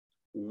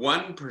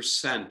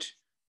 1%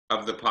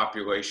 of the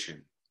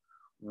population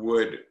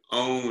would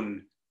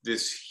own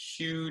this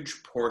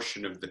huge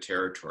portion of the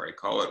territory.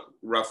 Call it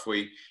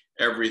roughly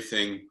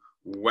everything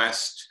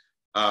west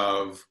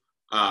of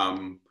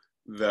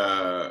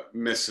the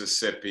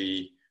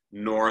Mississippi,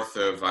 north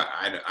of,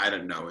 I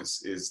don't know,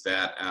 is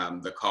that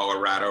the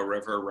Colorado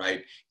River,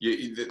 right?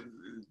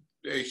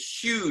 A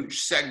huge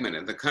segment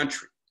of the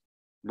country,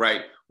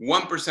 right?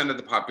 1% of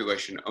the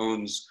population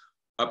owns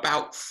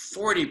about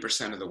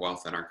 40% of the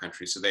wealth in our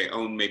country. So they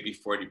own maybe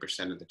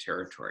 40% of the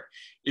territory.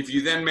 If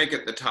you then make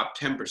it the top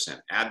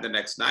 10%, add the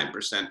next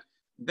 9%,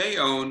 they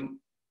own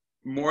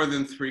more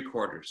than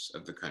 3/4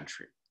 of the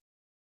country.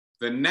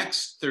 The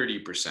next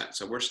 30%,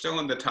 so we're still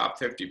in the top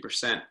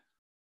 50%,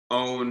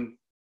 own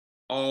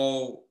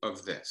all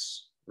of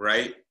this,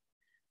 right?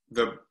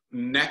 The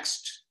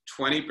next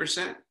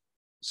 20%,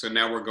 so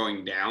now we're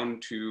going down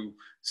to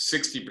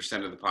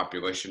 60% of the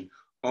population,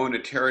 own a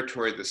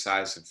territory the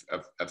size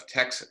of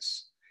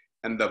Texas.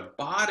 And the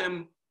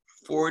bottom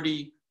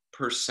 40%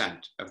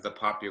 of the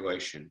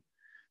population,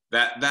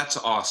 that's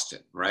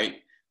Austin,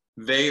 right?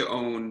 They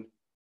own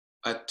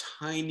a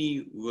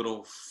tiny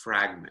little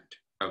fragment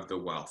of the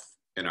wealth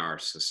in our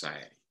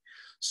society.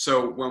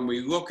 So when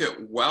we look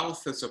at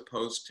wealth as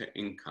opposed to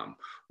income,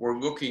 we're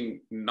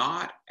looking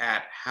not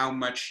at how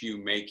much you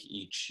make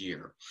each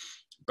year,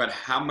 but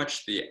how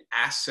much the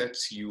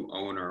assets you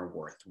own are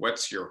worth.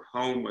 What's your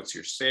home? What's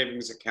your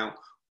savings account?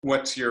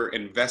 What's your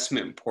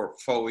investment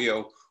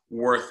portfolio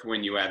worth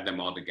when you add them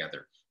all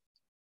together?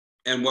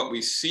 And what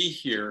we see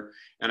here,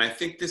 and I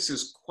think this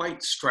is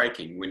quite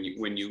striking when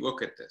you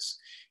look at this,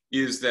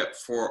 is that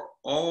for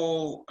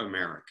all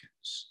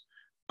Americans,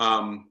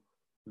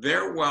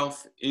 their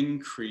wealth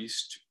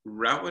increased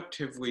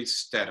relatively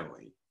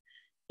steadily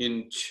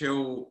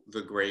until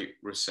the Great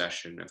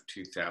Recession of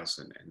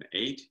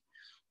 2008.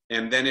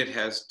 And then it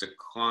has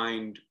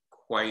declined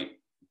quite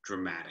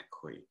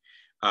dramatically.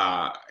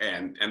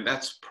 And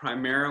that's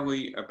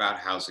primarily about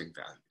housing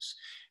values.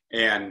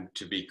 And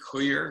to be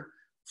clear,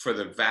 for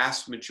the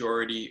vast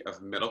majority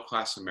of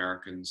middle-class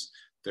Americans,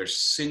 their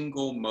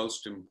single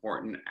most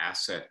important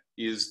asset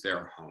is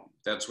their home.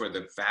 That's where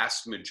the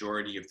vast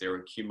majority of their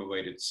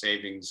accumulated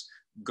savings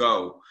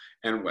go.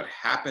 And what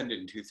happened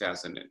in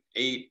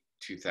 2008,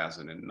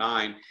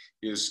 2009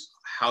 is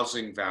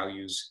housing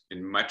values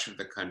in much of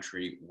the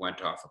country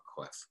went off a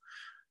cliff.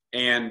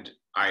 And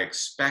I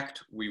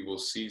expect we will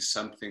see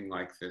something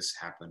like this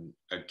happen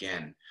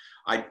again.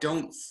 I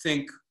don't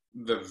think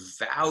the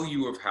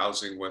value of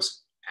housing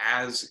was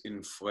as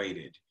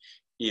inflated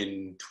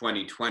in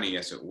 2020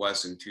 as it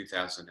was in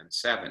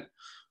 2007.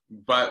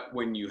 But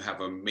when you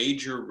have a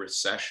major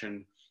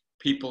recession,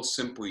 people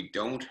simply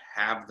don't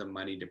have the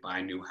money to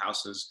buy new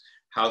houses.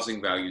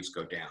 Housing values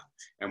go down.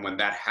 And when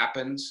that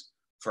happens,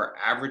 for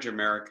average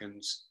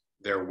Americans,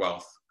 their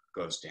wealth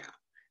goes down.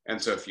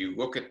 And so if you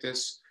look at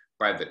this,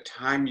 by the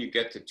time you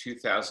get to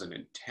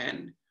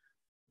 2010,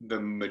 the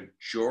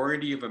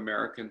majority of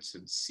Americans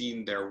had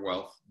seen their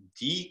wealth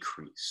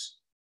decrease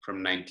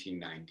from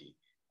 1990,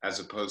 as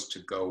opposed to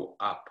go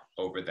up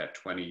over that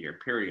 20-year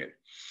period.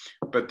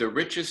 But the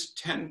richest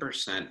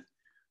 10%,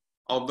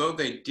 although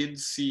they did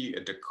see a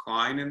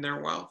decline in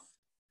their wealth,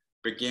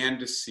 began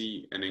to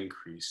see an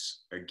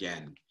increase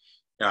again.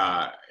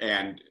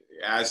 And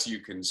as you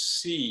can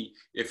see,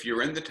 if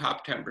you're in the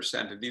top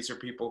 10%, and these are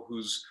people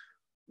whose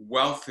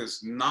wealth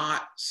is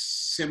not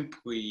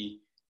simply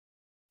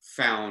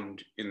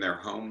found in their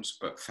homes,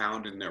 but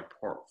found in their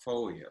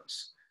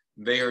portfolios,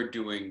 they are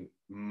doing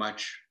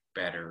much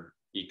better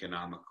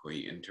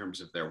economically in terms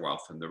of their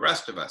wealth than the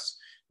rest of us.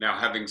 Now,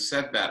 having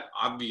said that,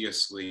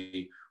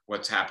 obviously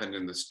what's happened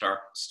in the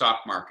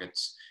stock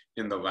markets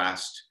in the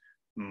last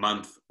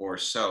month or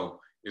so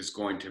is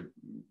going to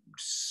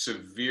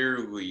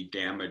severely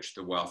damage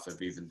the wealth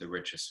of even the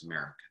richest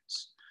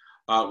Americans.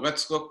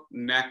 Let's look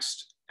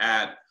next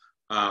at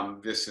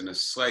this in a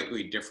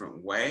slightly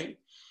different way.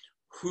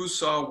 Who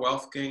saw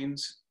wealth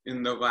gains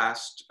in the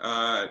last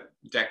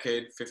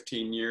decade,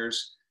 15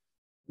 years?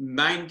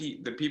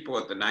 The people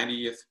at the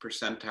 90th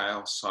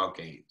percentile saw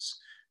gains.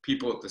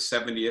 People at the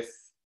 70th,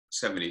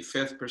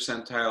 75th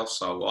percentile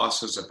saw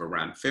losses of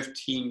around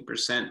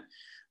 15%.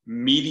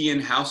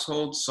 Median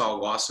households saw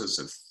losses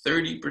of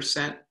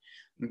 30%.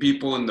 And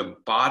people in the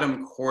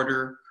bottom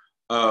quarter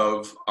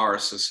of our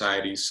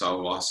society saw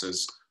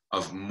losses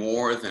of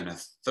more than a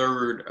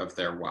third of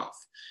their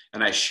wealth.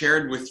 And I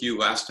shared with you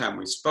last time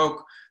we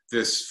spoke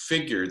this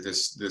figure,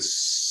 this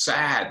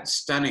sad,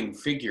 stunning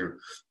figure,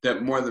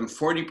 that more than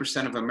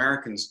 40% of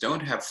Americans don't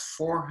have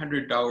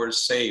 $400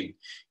 saved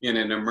in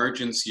an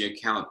emergency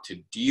account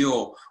to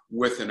deal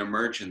with an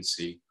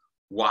emergency.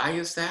 Why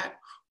is that?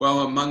 Well,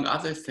 among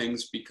other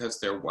things, because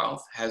their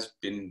wealth has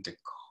been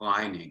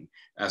declining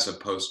as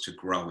opposed to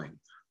growing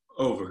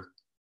over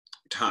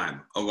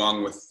time,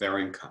 along with their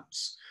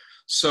incomes.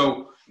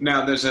 So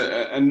now there's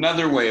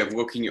another way of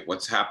looking at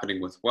what's happening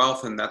with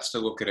wealth, and that's to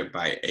look at it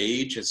by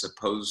age as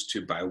opposed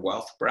to by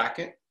wealth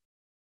bracket.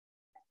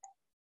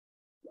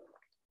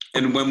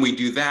 And when we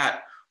do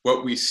that,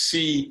 what we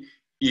see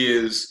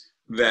is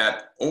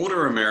that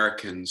older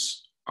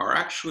Americans are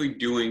actually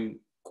doing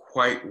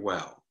quite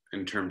well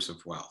in terms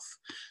of wealth.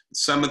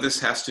 Some of this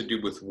has to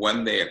do with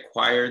when they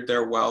acquired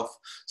their wealth.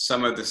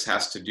 Some of this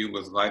has to do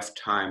with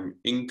lifetime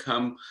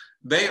income.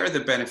 They are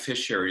the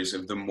beneficiaries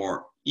of the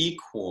more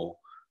equal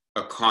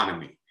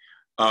economy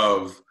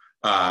of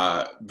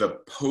the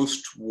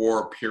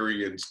post-war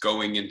periods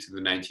going into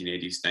the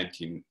 1980s,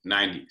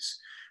 1990s.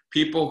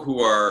 People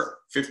who are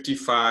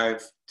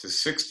 55 to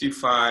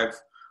 65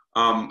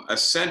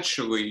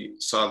 essentially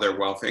saw their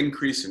wealth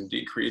increase and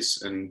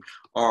decrease and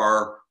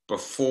are,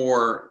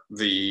 before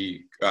the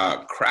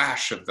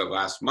crash of the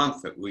last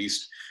month at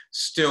least,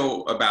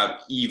 still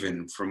about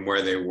even from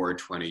where they were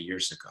 20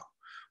 years ago.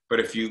 But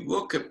if you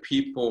look at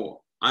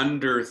people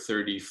under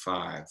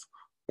 35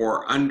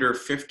 or under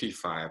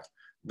 55,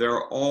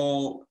 they're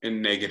all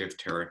in negative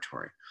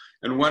territory.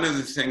 And one of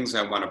the things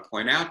I want to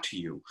point out to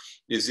you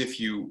is if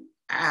you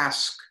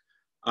ask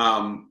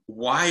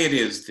why it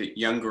is that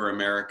younger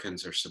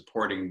Americans are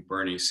supporting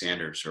Bernie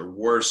Sanders or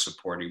were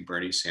supporting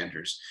Bernie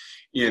Sanders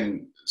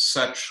in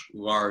such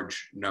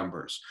large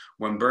numbers,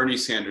 when Bernie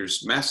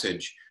Sanders'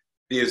 message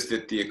is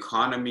that the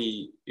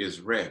economy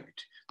is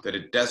rigged, that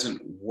it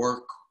doesn't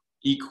work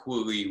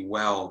equally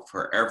well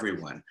for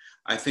everyone.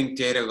 I think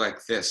data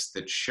like this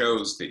that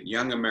shows that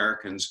young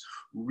Americans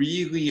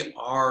really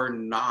are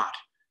not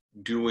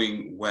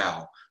doing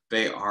well.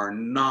 They are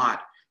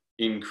not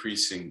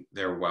increasing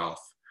their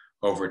wealth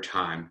over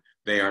time.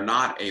 They are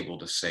not able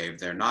to save.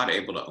 They're not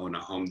able to own a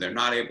home. They're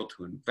not able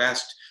to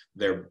invest.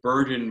 They're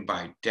burdened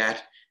by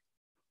debt.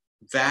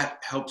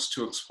 That helps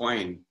to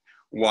explain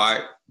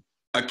why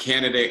a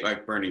candidate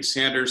like Bernie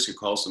Sanders, who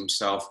calls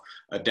himself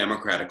a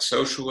democratic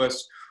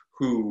socialist,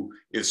 who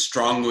is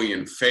strongly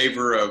in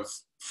favor of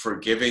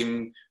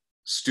forgiving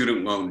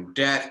student loan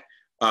debt,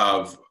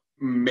 of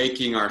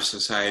making our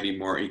society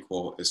more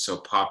equal, is so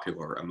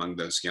popular among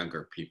those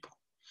younger people.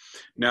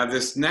 Now,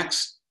 this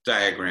next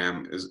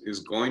diagram is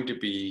going to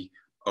be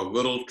a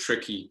little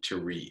tricky to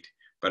read,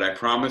 but I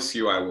promise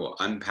you I will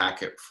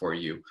unpack it for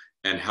you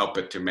and help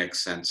it to make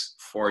sense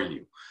for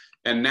you.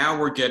 And now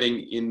we're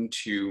getting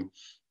into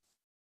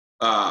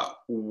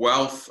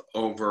wealth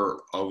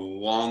over a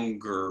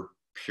longer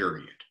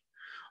period.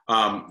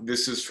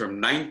 This is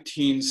from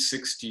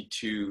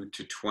 1962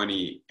 to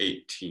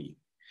 2018.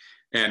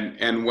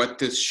 And what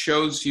this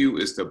shows you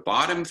is the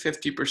bottom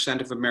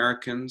 50% of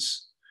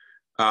Americans,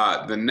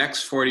 the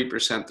next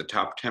 40%, the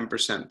top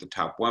 10%, the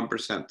top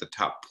 1%, the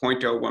top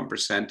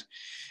 0.01%,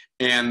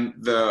 and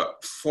the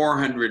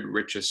 400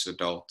 richest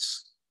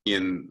adults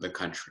in the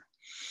country.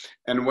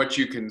 And what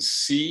you can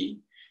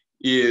see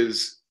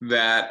is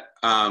that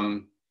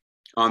on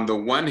the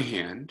one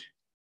hand,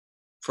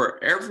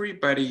 for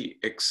everybody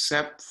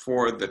except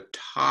for the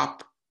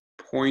top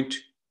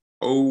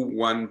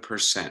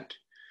 0.01%,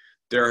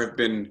 there have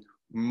been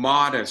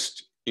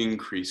modest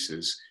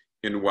increases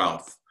in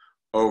wealth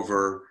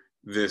over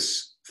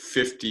this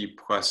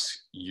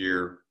 50-plus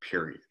year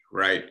period,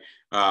 right?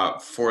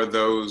 For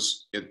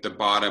those at the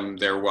bottom,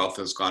 their wealth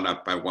has gone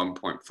up by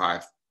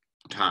 1.5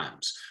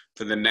 times.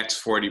 For the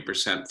next 40%,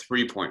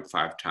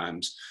 3.5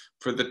 times.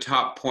 For the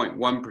top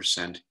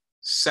 0.1%,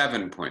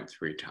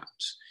 7.3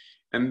 times.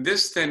 And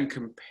this then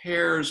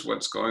compares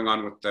what's going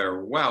on with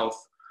their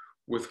wealth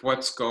with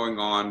what's going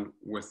on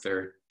with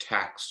their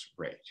tax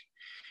rate.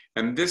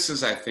 And this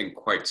is, I think,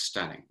 quite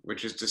stunning,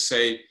 which is to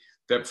say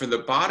that for the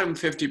bottom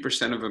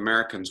 50% of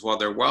Americans, while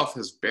their wealth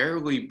has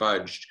barely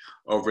budged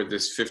over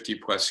this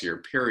 50-plus year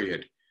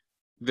period,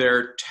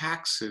 their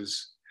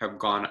taxes have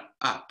gone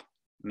up,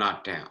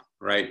 not down,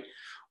 right?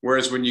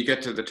 Whereas when you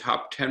get to the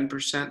top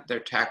 10%, their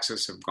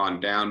taxes have gone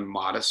down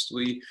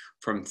modestly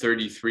from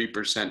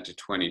 33% to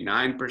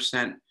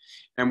 29%.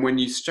 And when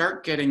you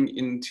start getting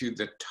into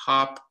the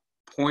top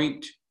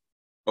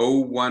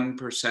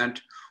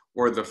 0.01%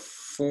 or the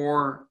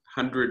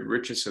 400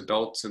 richest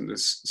adults in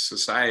this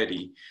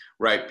society,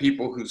 right?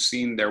 People who've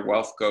seen their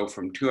wealth go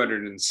from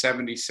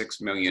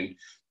 276 million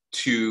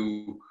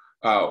to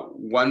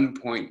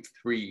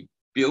 $1.3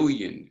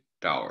 billion,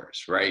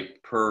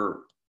 right?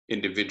 Per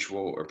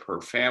individual or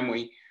per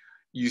family.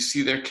 You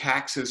see their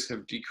taxes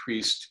have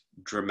decreased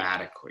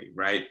dramatically,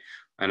 right?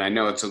 And I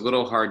know it's a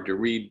little hard to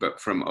read, but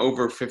from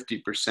over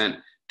 50%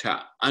 to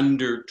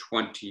under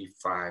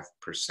 25%.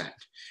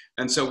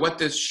 And so what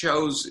this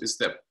shows is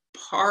that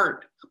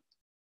part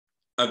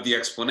of the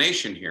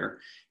explanation here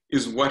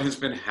is what has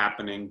been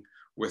happening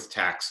with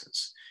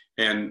taxes.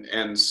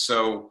 And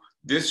so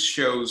this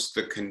shows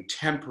the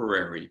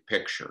contemporary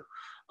picture.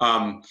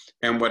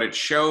 And what it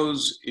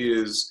shows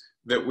is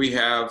that we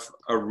have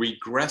a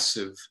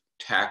regressive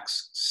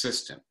tax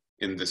system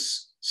in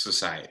this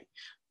society,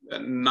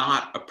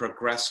 not a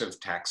progressive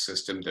tax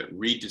system that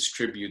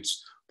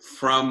redistributes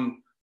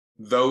from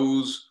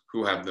those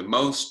who have the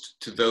most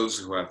to those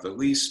who have the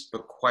least,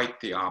 but quite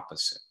the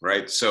opposite,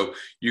 right? So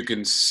you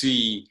can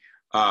see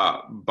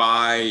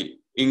by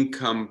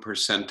income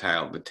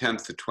percentile, the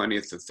 10th, the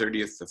 20th, the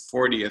 30th, the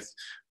 40th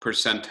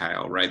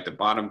percentile, right? The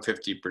bottom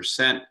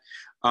 50%,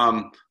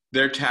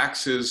 their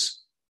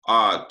taxes,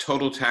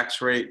 total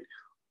tax rate,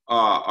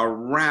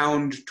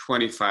 around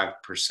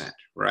 25%,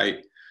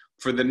 right?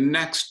 For the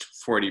next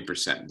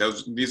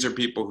 40%, these are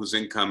people whose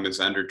income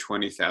is under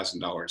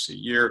 $20,000 a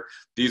year.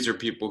 These are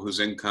people whose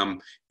income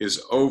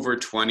is over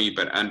 20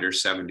 but under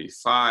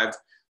 75.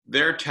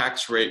 Their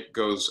tax rate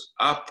goes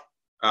up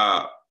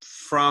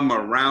from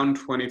around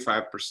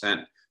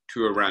 25%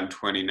 to around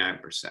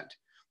 29%.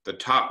 The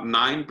top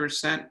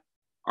 9%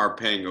 are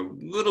paying a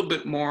little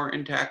bit more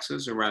in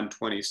taxes, around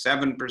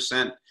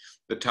 27%.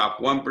 The top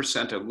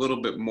 1%, a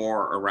little bit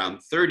more, around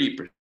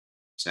 30%.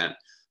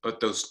 But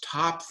those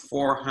top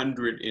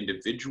 400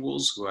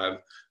 individuals who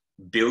have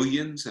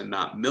billions and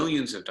not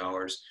millions of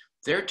dollars,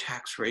 their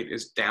tax rate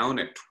is down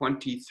at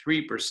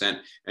 23%.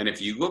 And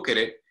if you look at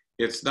it,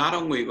 it's not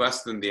only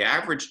less than the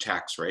average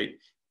tax rate,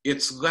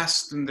 it's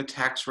less than the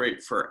tax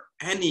rate for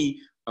any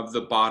of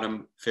the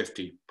bottom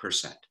 50%.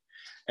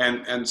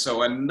 And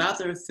so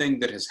another thing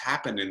that has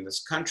happened in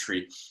this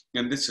country,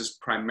 and this is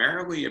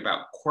primarily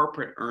about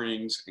corporate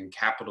earnings and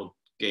capital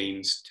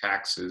gains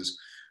taxes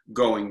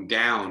going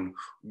down,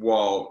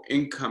 while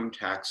income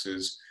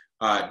taxes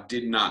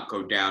did not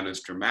go down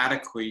as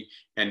dramatically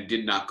and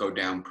did not go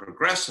down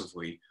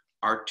progressively,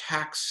 our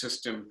tax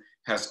system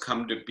has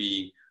come to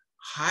be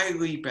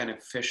highly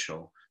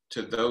beneficial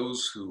to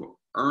those who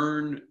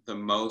earn the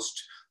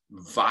most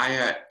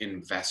via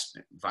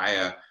investment,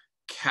 via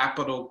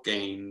capital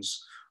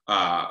gains,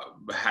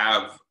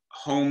 have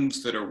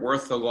homes that are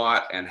worth a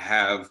lot and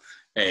have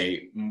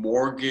a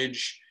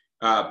mortgage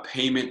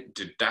payment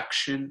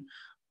deduction,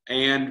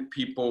 and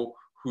people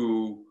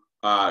who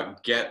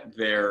get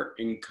their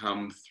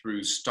income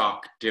through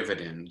stock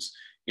dividends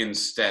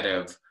instead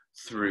of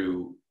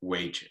through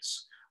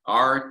wages.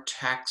 Our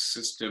tax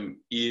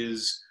system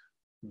is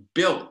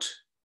built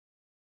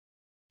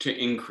to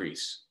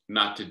increase,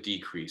 not to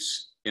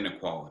decrease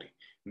inequality.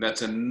 And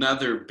that's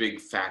another big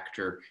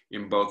factor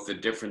in both the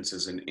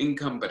differences in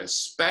income, but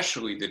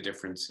especially the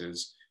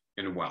differences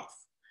in wealth.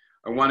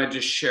 I want to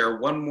just share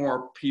one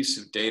more piece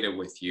of data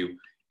with you.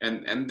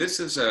 And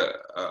this is a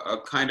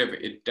kind of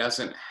it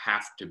doesn't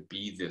have to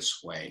be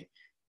this way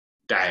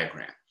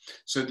diagram.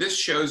 So this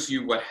shows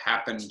you what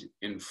happened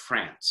in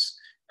France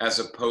as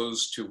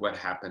opposed to what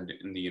happened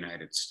in the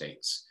United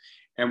States.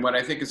 And what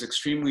I think is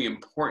extremely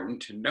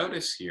important to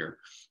notice here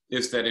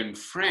is that in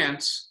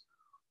France,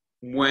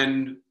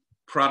 when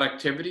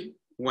productivity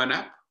went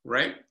up,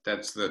 right?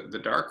 That's the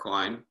dark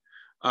line.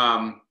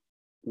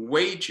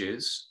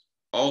 Wages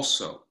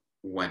also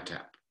went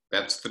up.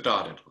 That's the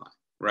dotted line,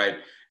 right?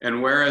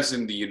 And whereas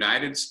in the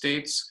United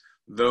States,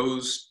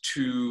 those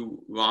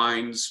two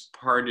lines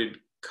parted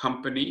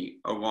company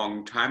a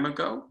long time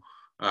ago.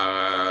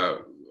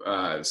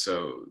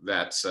 So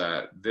that's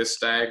this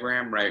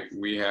diagram, right?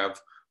 We have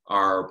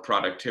our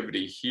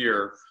productivity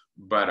here,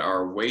 but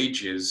our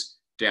wages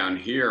down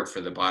here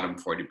for the bottom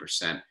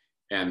 40%.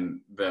 And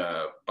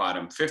the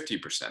bottom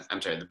 50%,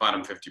 I'm sorry, the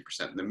bottom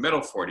 50% and the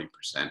middle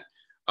 40%.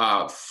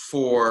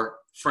 For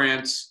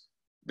France,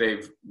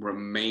 they've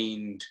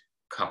remained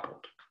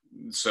coupled.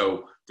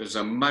 So there's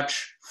a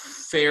much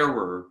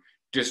fairer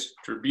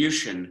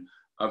distribution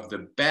of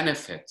the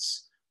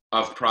benefits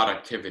of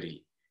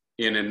productivity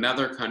in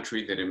another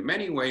country that in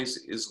many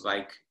ways is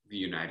like the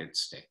United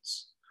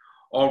States.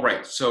 All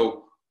right,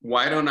 so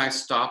why don't I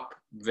stop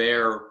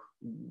there?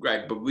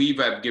 I believe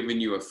I've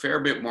given you a fair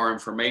bit more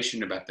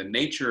information about the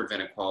nature of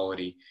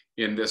inequality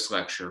in this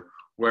lecture.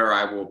 Where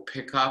I will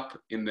pick up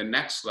in the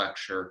next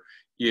lecture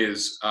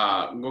is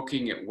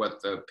looking at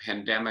what the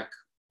pandemic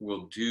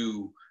will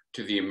do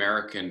to the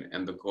American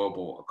and the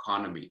global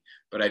economy.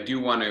 But I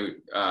do want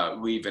to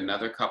leave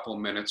another couple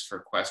minutes for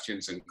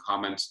questions and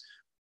comments,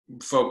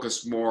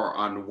 focused more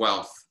on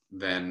wealth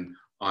than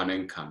on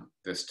income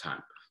this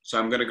time. So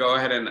I'm going to go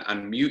ahead and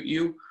unmute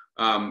you.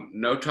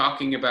 No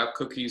talking about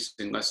cookies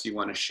unless you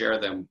want to share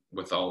them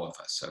with all of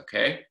us,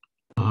 okay?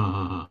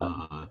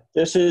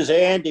 This is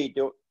Andy.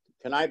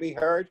 Can I be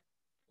heard?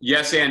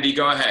 Yes, Andy,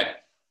 go ahead.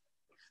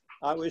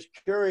 I was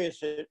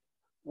curious,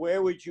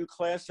 where would you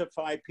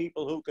classify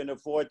people who can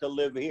afford to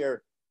live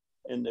here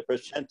in the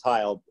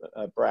percentile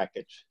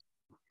brackets?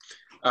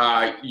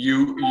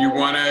 You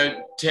want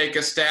to take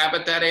a stab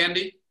at that,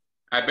 Andy?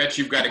 I bet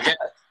you've got to get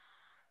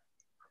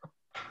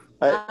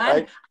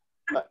it.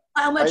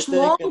 How much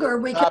longer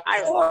we can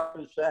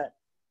afford?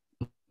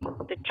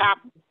 The top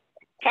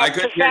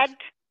 10%?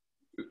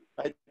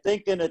 I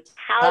think in the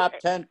top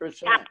 10%.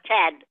 Top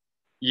 10.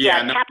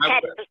 Yeah, top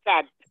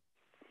 10%.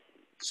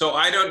 So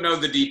I don't know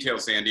the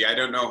details, Andy. I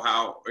don't know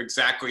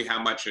exactly how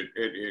much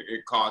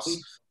it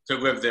costs to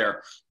live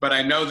there, but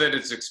I know that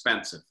it's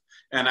expensive.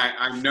 And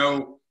I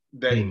know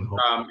that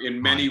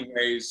in many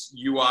ways,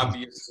 you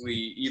obviously,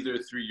 either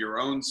through your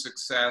own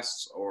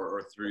success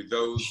or through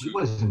those who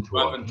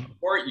love and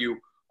support you,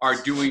 are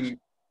doing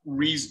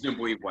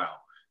reasonably well.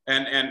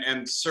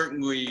 And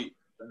certainly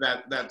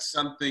that's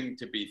something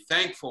to be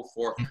thankful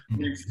for. I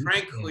mean,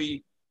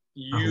 frankly,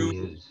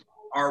 you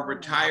are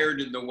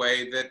retired in the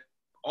way that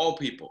all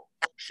people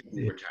should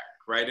be retired,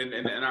 right?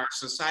 And our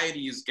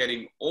society is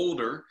getting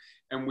older,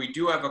 and we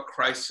do have a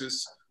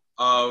crisis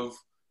of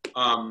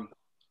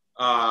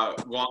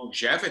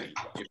longevity,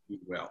 if you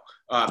will.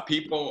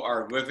 People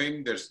are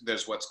living,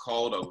 there's what's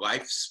called a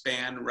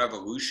lifespan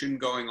revolution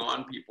going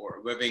on. People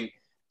are living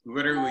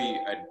literally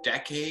a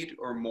decade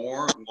or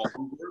more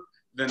longer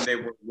than they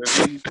were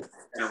living a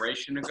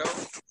generation ago.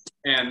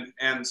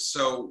 And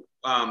so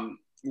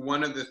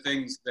one of the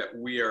things that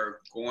we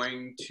are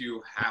going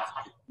to have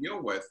to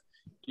deal with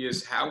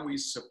is how we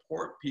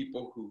support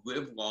people who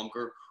live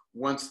longer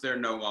once they're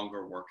no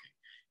longer working.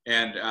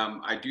 And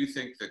I do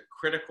think the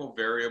critical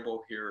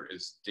variable here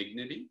is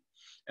dignity.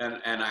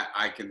 And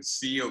I can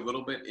see a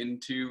little bit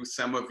into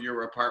some of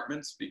your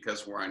apartments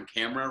because we're on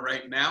camera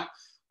right now.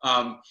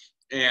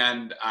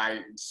 And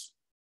I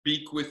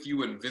speak with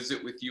you and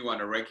visit with you on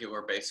a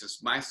regular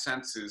basis. My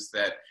sense is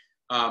that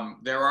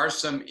there are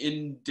some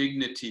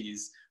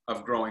indignities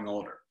of growing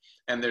older,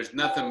 and there's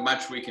nothing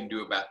much we can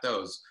do about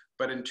those.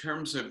 But in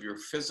terms of your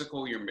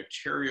physical, your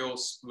material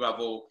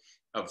level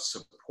of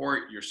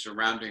support, your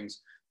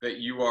surroundings, that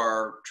you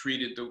are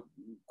treated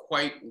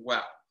quite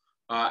well.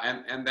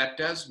 And that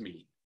does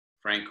mean,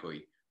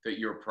 frankly, that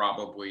you're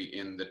probably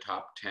in the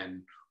top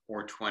 10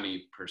 or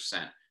 20%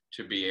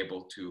 to be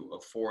able to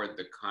afford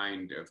the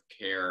kind of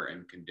care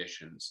and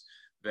conditions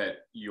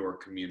that your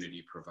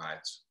community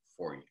provides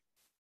for you.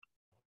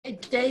 Hey,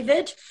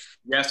 David?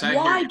 Yes, I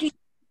hear you.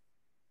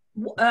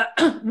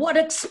 What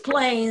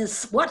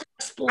explains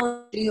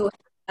do you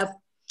have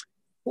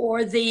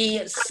for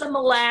the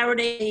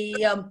similarity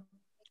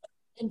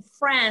in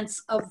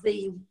France of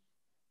the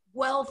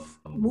wealth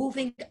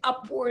moving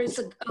upwards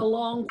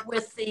along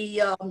with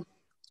the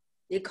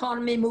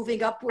economy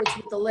moving upwards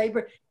with the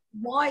labor?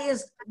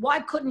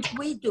 Why couldn't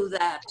we do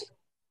that?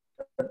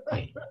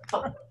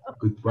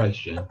 Good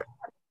question.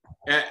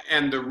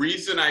 And the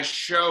reason I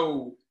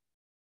show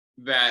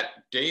that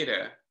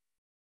data,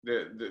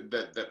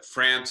 that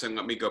France, and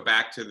let me go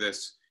back to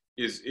this,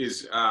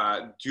 is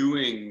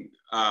doing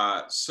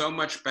so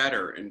much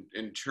better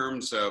in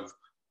terms of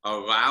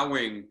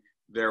allowing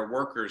their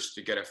workers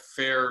to get a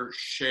fair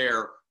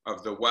share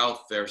of the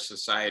wealth their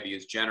society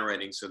is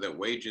generating so that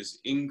wages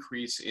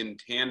increase in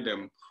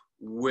tandem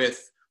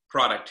with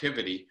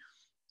productivity,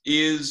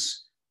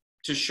 is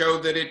to show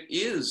that it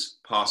is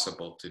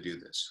possible to do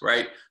this,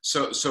 right?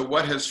 So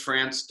what has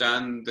France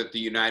done that the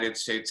United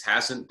States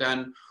hasn't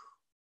done?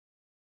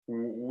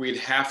 We'd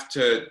have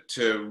to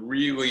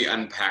really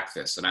unpack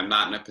this, and I'm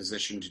not in a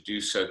position to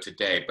do so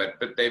today,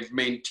 but they've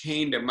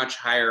maintained a much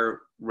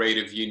higher rate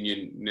of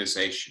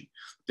unionization.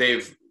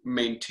 They've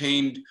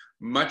maintained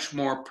much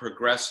more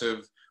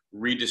progressive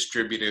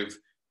redistributive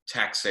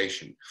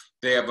taxation.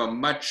 They have a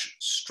much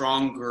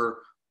stronger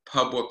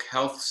public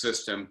health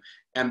system,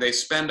 and they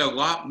spend a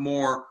lot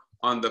more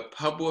on the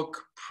public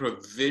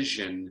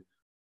provision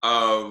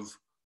of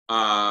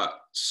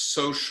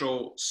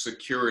social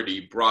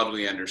security,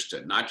 broadly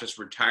understood, not just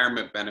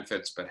retirement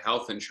benefits, but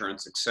health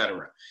insurance, et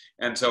cetera.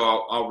 And so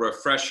I'll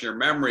refresh your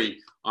memory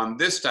on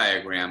this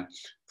diagram.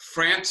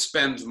 France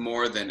spends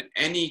more than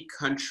any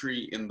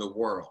country in the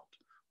world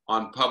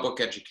on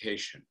public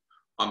education,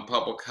 on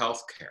public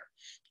health care,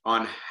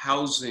 on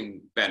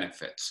housing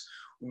benefits,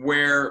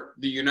 where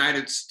the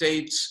United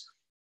States,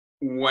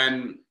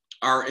 when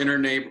our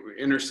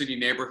inner city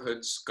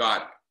neighborhoods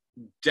got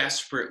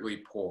desperately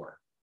poor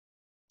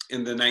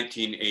in the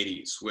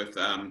 1980s with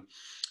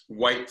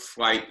white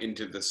flight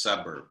into the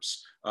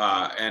suburbs.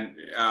 And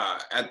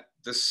at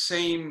the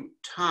same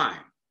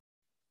time,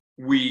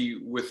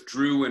 we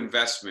withdrew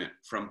investment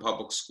from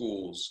public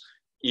schools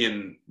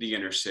in the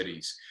inner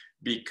cities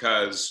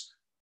because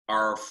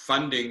our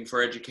funding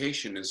for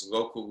education is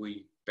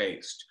locally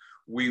based.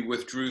 We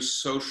withdrew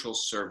social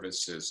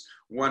services.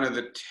 One of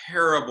the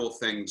terrible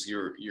things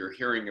you're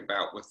hearing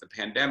about with the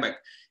pandemic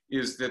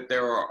is that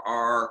there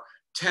are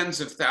tens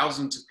of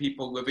thousands of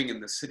people living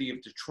in the city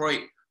of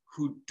Detroit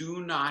who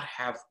do not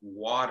have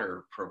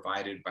water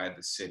provided by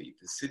the city.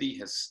 The city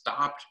has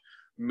stopped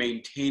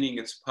maintaining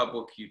its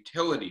public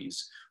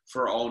utilities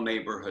for all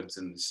neighborhoods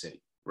in the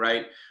city,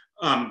 right?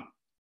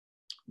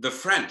 The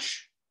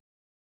French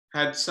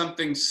had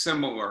something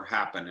similar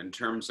happen in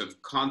terms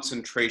of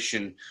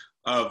concentration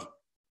of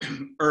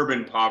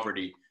urban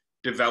poverty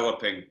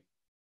developing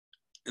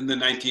in the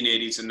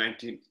 1980s and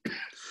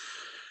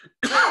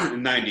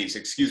 1990s.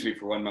 Excuse me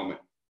for one moment.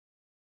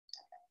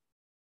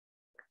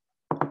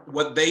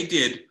 What they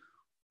did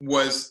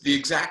was the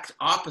exact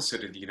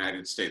opposite of the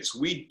United States.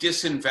 We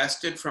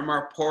disinvested from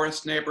our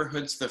poorest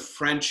neighborhoods. The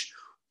French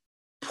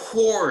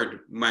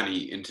poured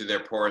money into their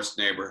poorest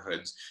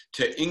neighborhoods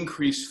to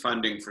increase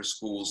funding for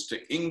schools, to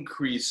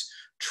increase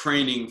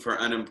training for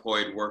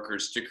unemployed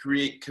workers, to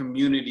create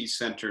community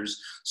centers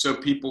so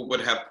people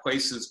would have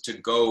places to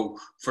go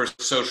for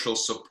social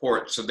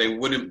support so they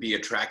wouldn't be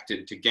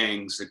attracted to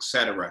gangs,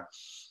 etc.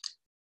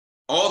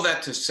 All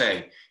that to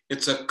say,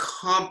 it's a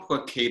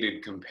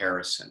complicated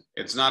comparison.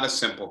 It's not a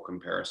simple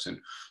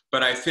comparison.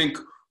 But I think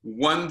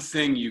one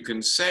thing you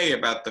can say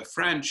about the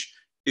French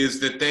is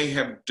that they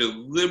have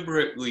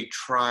deliberately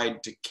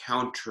tried to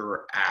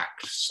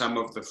counteract some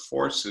of the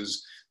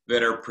forces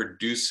that are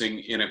producing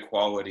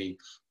inequality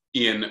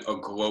in a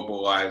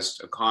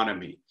globalized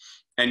economy.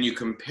 And you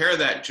compare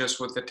that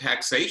just with the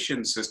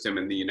taxation system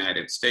in the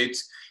United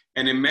States,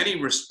 and in many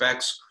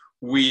respects,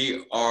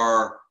 we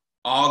are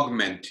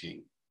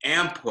augmenting,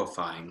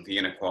 amplifying the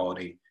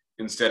inequality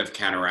instead of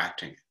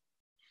counteracting it.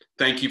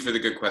 Thank you for the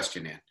good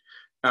question, Ann.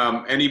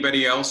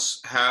 Anybody else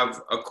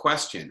have a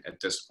question at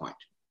this point?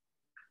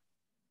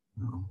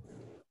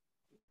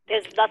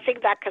 There's nothing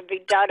that can be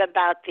done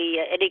about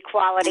the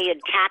inequality in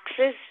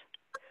taxes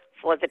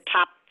for the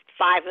top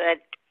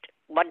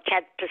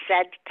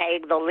 1/10%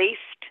 paying the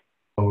least.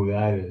 Oh,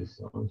 that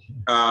is.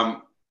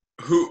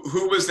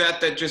 Who was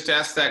that just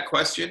asked that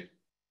question?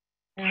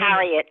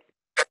 Harriet.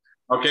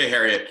 Okay,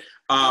 Harriet.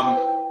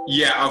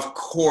 Yeah, of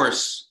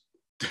course,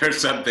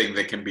 there's something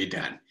that can be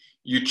done.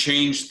 You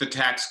change the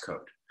tax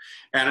code.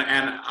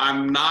 And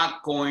I'm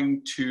not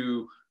going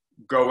to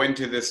go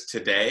into this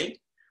today.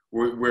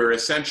 We're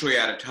essentially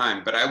out of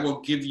time, but I will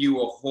give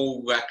you a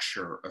whole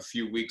lecture a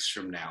few weeks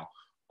from now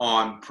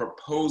on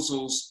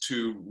proposals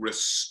to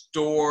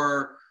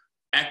restore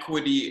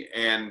equity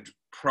and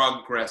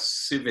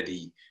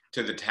progressivity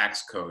to the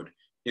tax code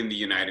in the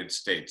United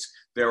States.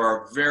 There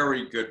are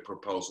very good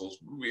proposals.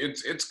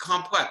 It's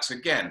complex.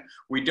 Again,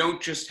 we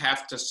don't just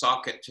have to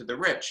sock it to the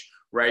rich,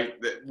 right?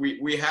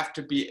 We have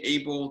to be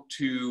able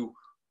to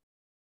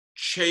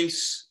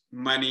chase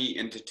money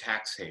into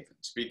tax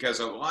havens, because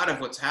a lot of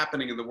what's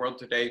happening in the world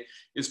today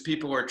is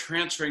people are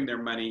transferring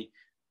their money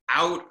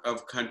out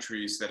of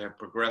countries that have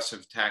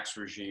progressive tax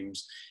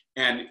regimes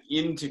and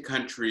into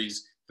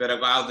countries that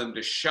allow them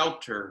to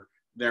shelter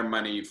their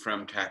money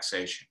from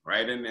taxation,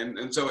 right?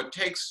 And so it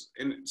takes,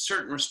 in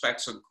certain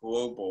respects, a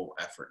global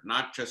effort,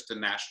 not just a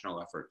national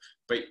effort,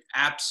 but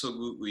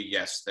absolutely,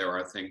 yes, there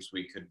are things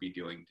we could be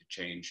doing to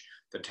change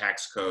the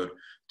tax code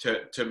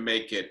to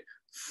make it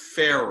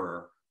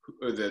fairer,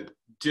 the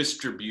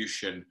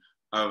distribution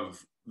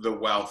of the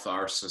wealth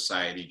our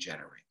society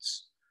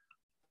generates.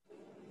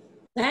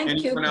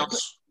 Thank you. Anyone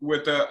else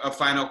with a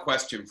final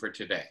question for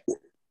today?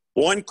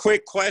 One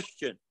quick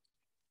question.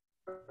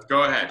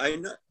 Go ahead.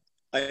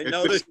 I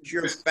noticed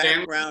your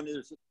background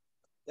is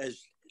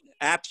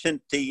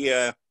absent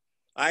the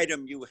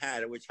item you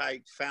had, which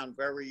I found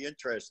very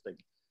interesting.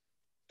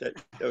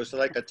 That there was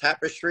like a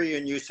tapestry,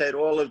 and you said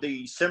all of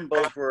the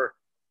symbols were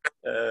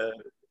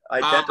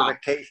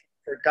identification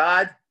for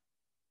God.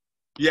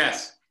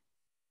 Yes.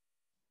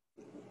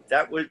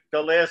 That was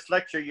the last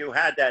lecture you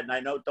had that, and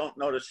I don't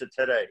notice it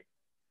today.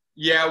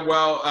 Yeah,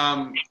 well,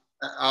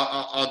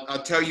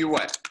 I'll tell you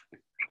what.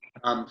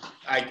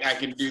 I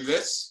can do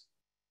this.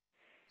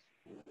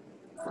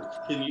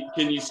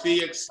 Can you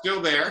see it's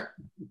still there?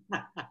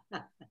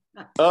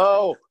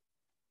 Oh,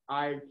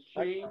 I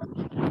changed.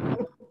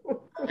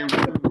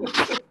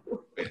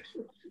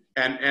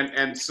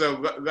 And so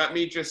let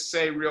me just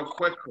say real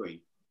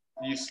quickly.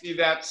 You see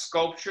that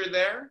sculpture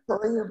there?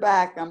 Pull your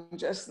back. I'm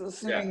just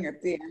listening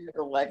at the end of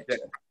the lecture.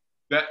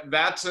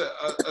 That's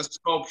a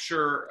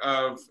sculpture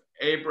of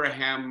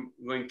Abraham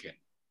Lincoln.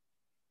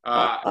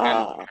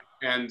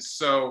 And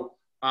so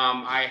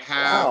I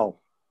have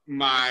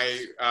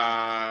my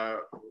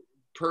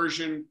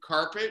Persian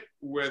carpet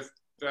with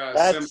the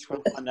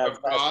symbol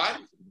of God.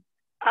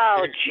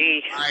 Oh,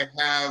 gee. I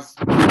have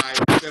my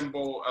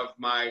symbol of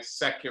my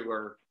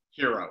secular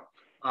hero.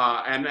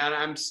 And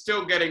I'm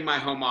still getting my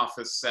home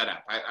office set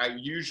up. I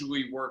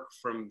usually work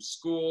from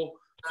school,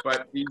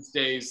 but these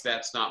days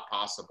that's not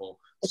possible.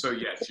 So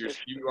yes,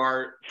 you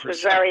are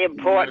It's very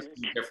important.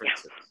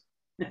 differences.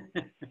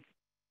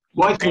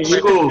 What's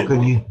school?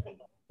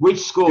 Which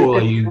school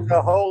are you?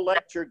 The whole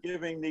lecture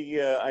giving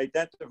the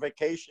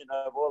identification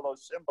of all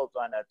those symbols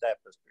on that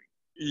tapestry.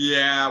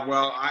 Yeah,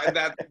 well,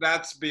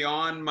 that's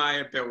beyond my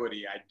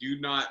ability. I do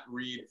not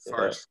read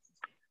Farsi.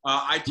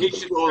 I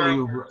teach at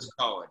Peritz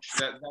College.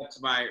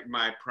 That's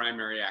my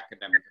primary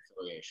academic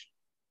affiliation.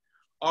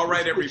 All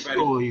right,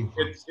 everybody.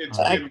 It's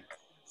been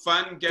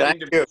fun getting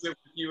to visit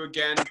with you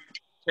again.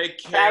 Take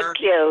care. Thank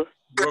you.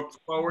 Look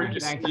forward to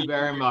Thank seeing you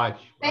very much.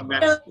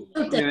 next week.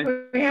 Thank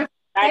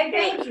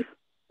you.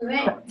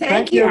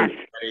 Thank you.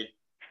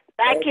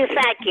 Thank you.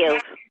 Thank you.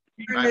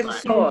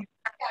 Bye-bye.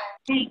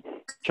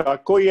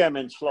 Dziękuję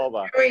in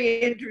Slovak. Very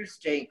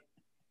interesting.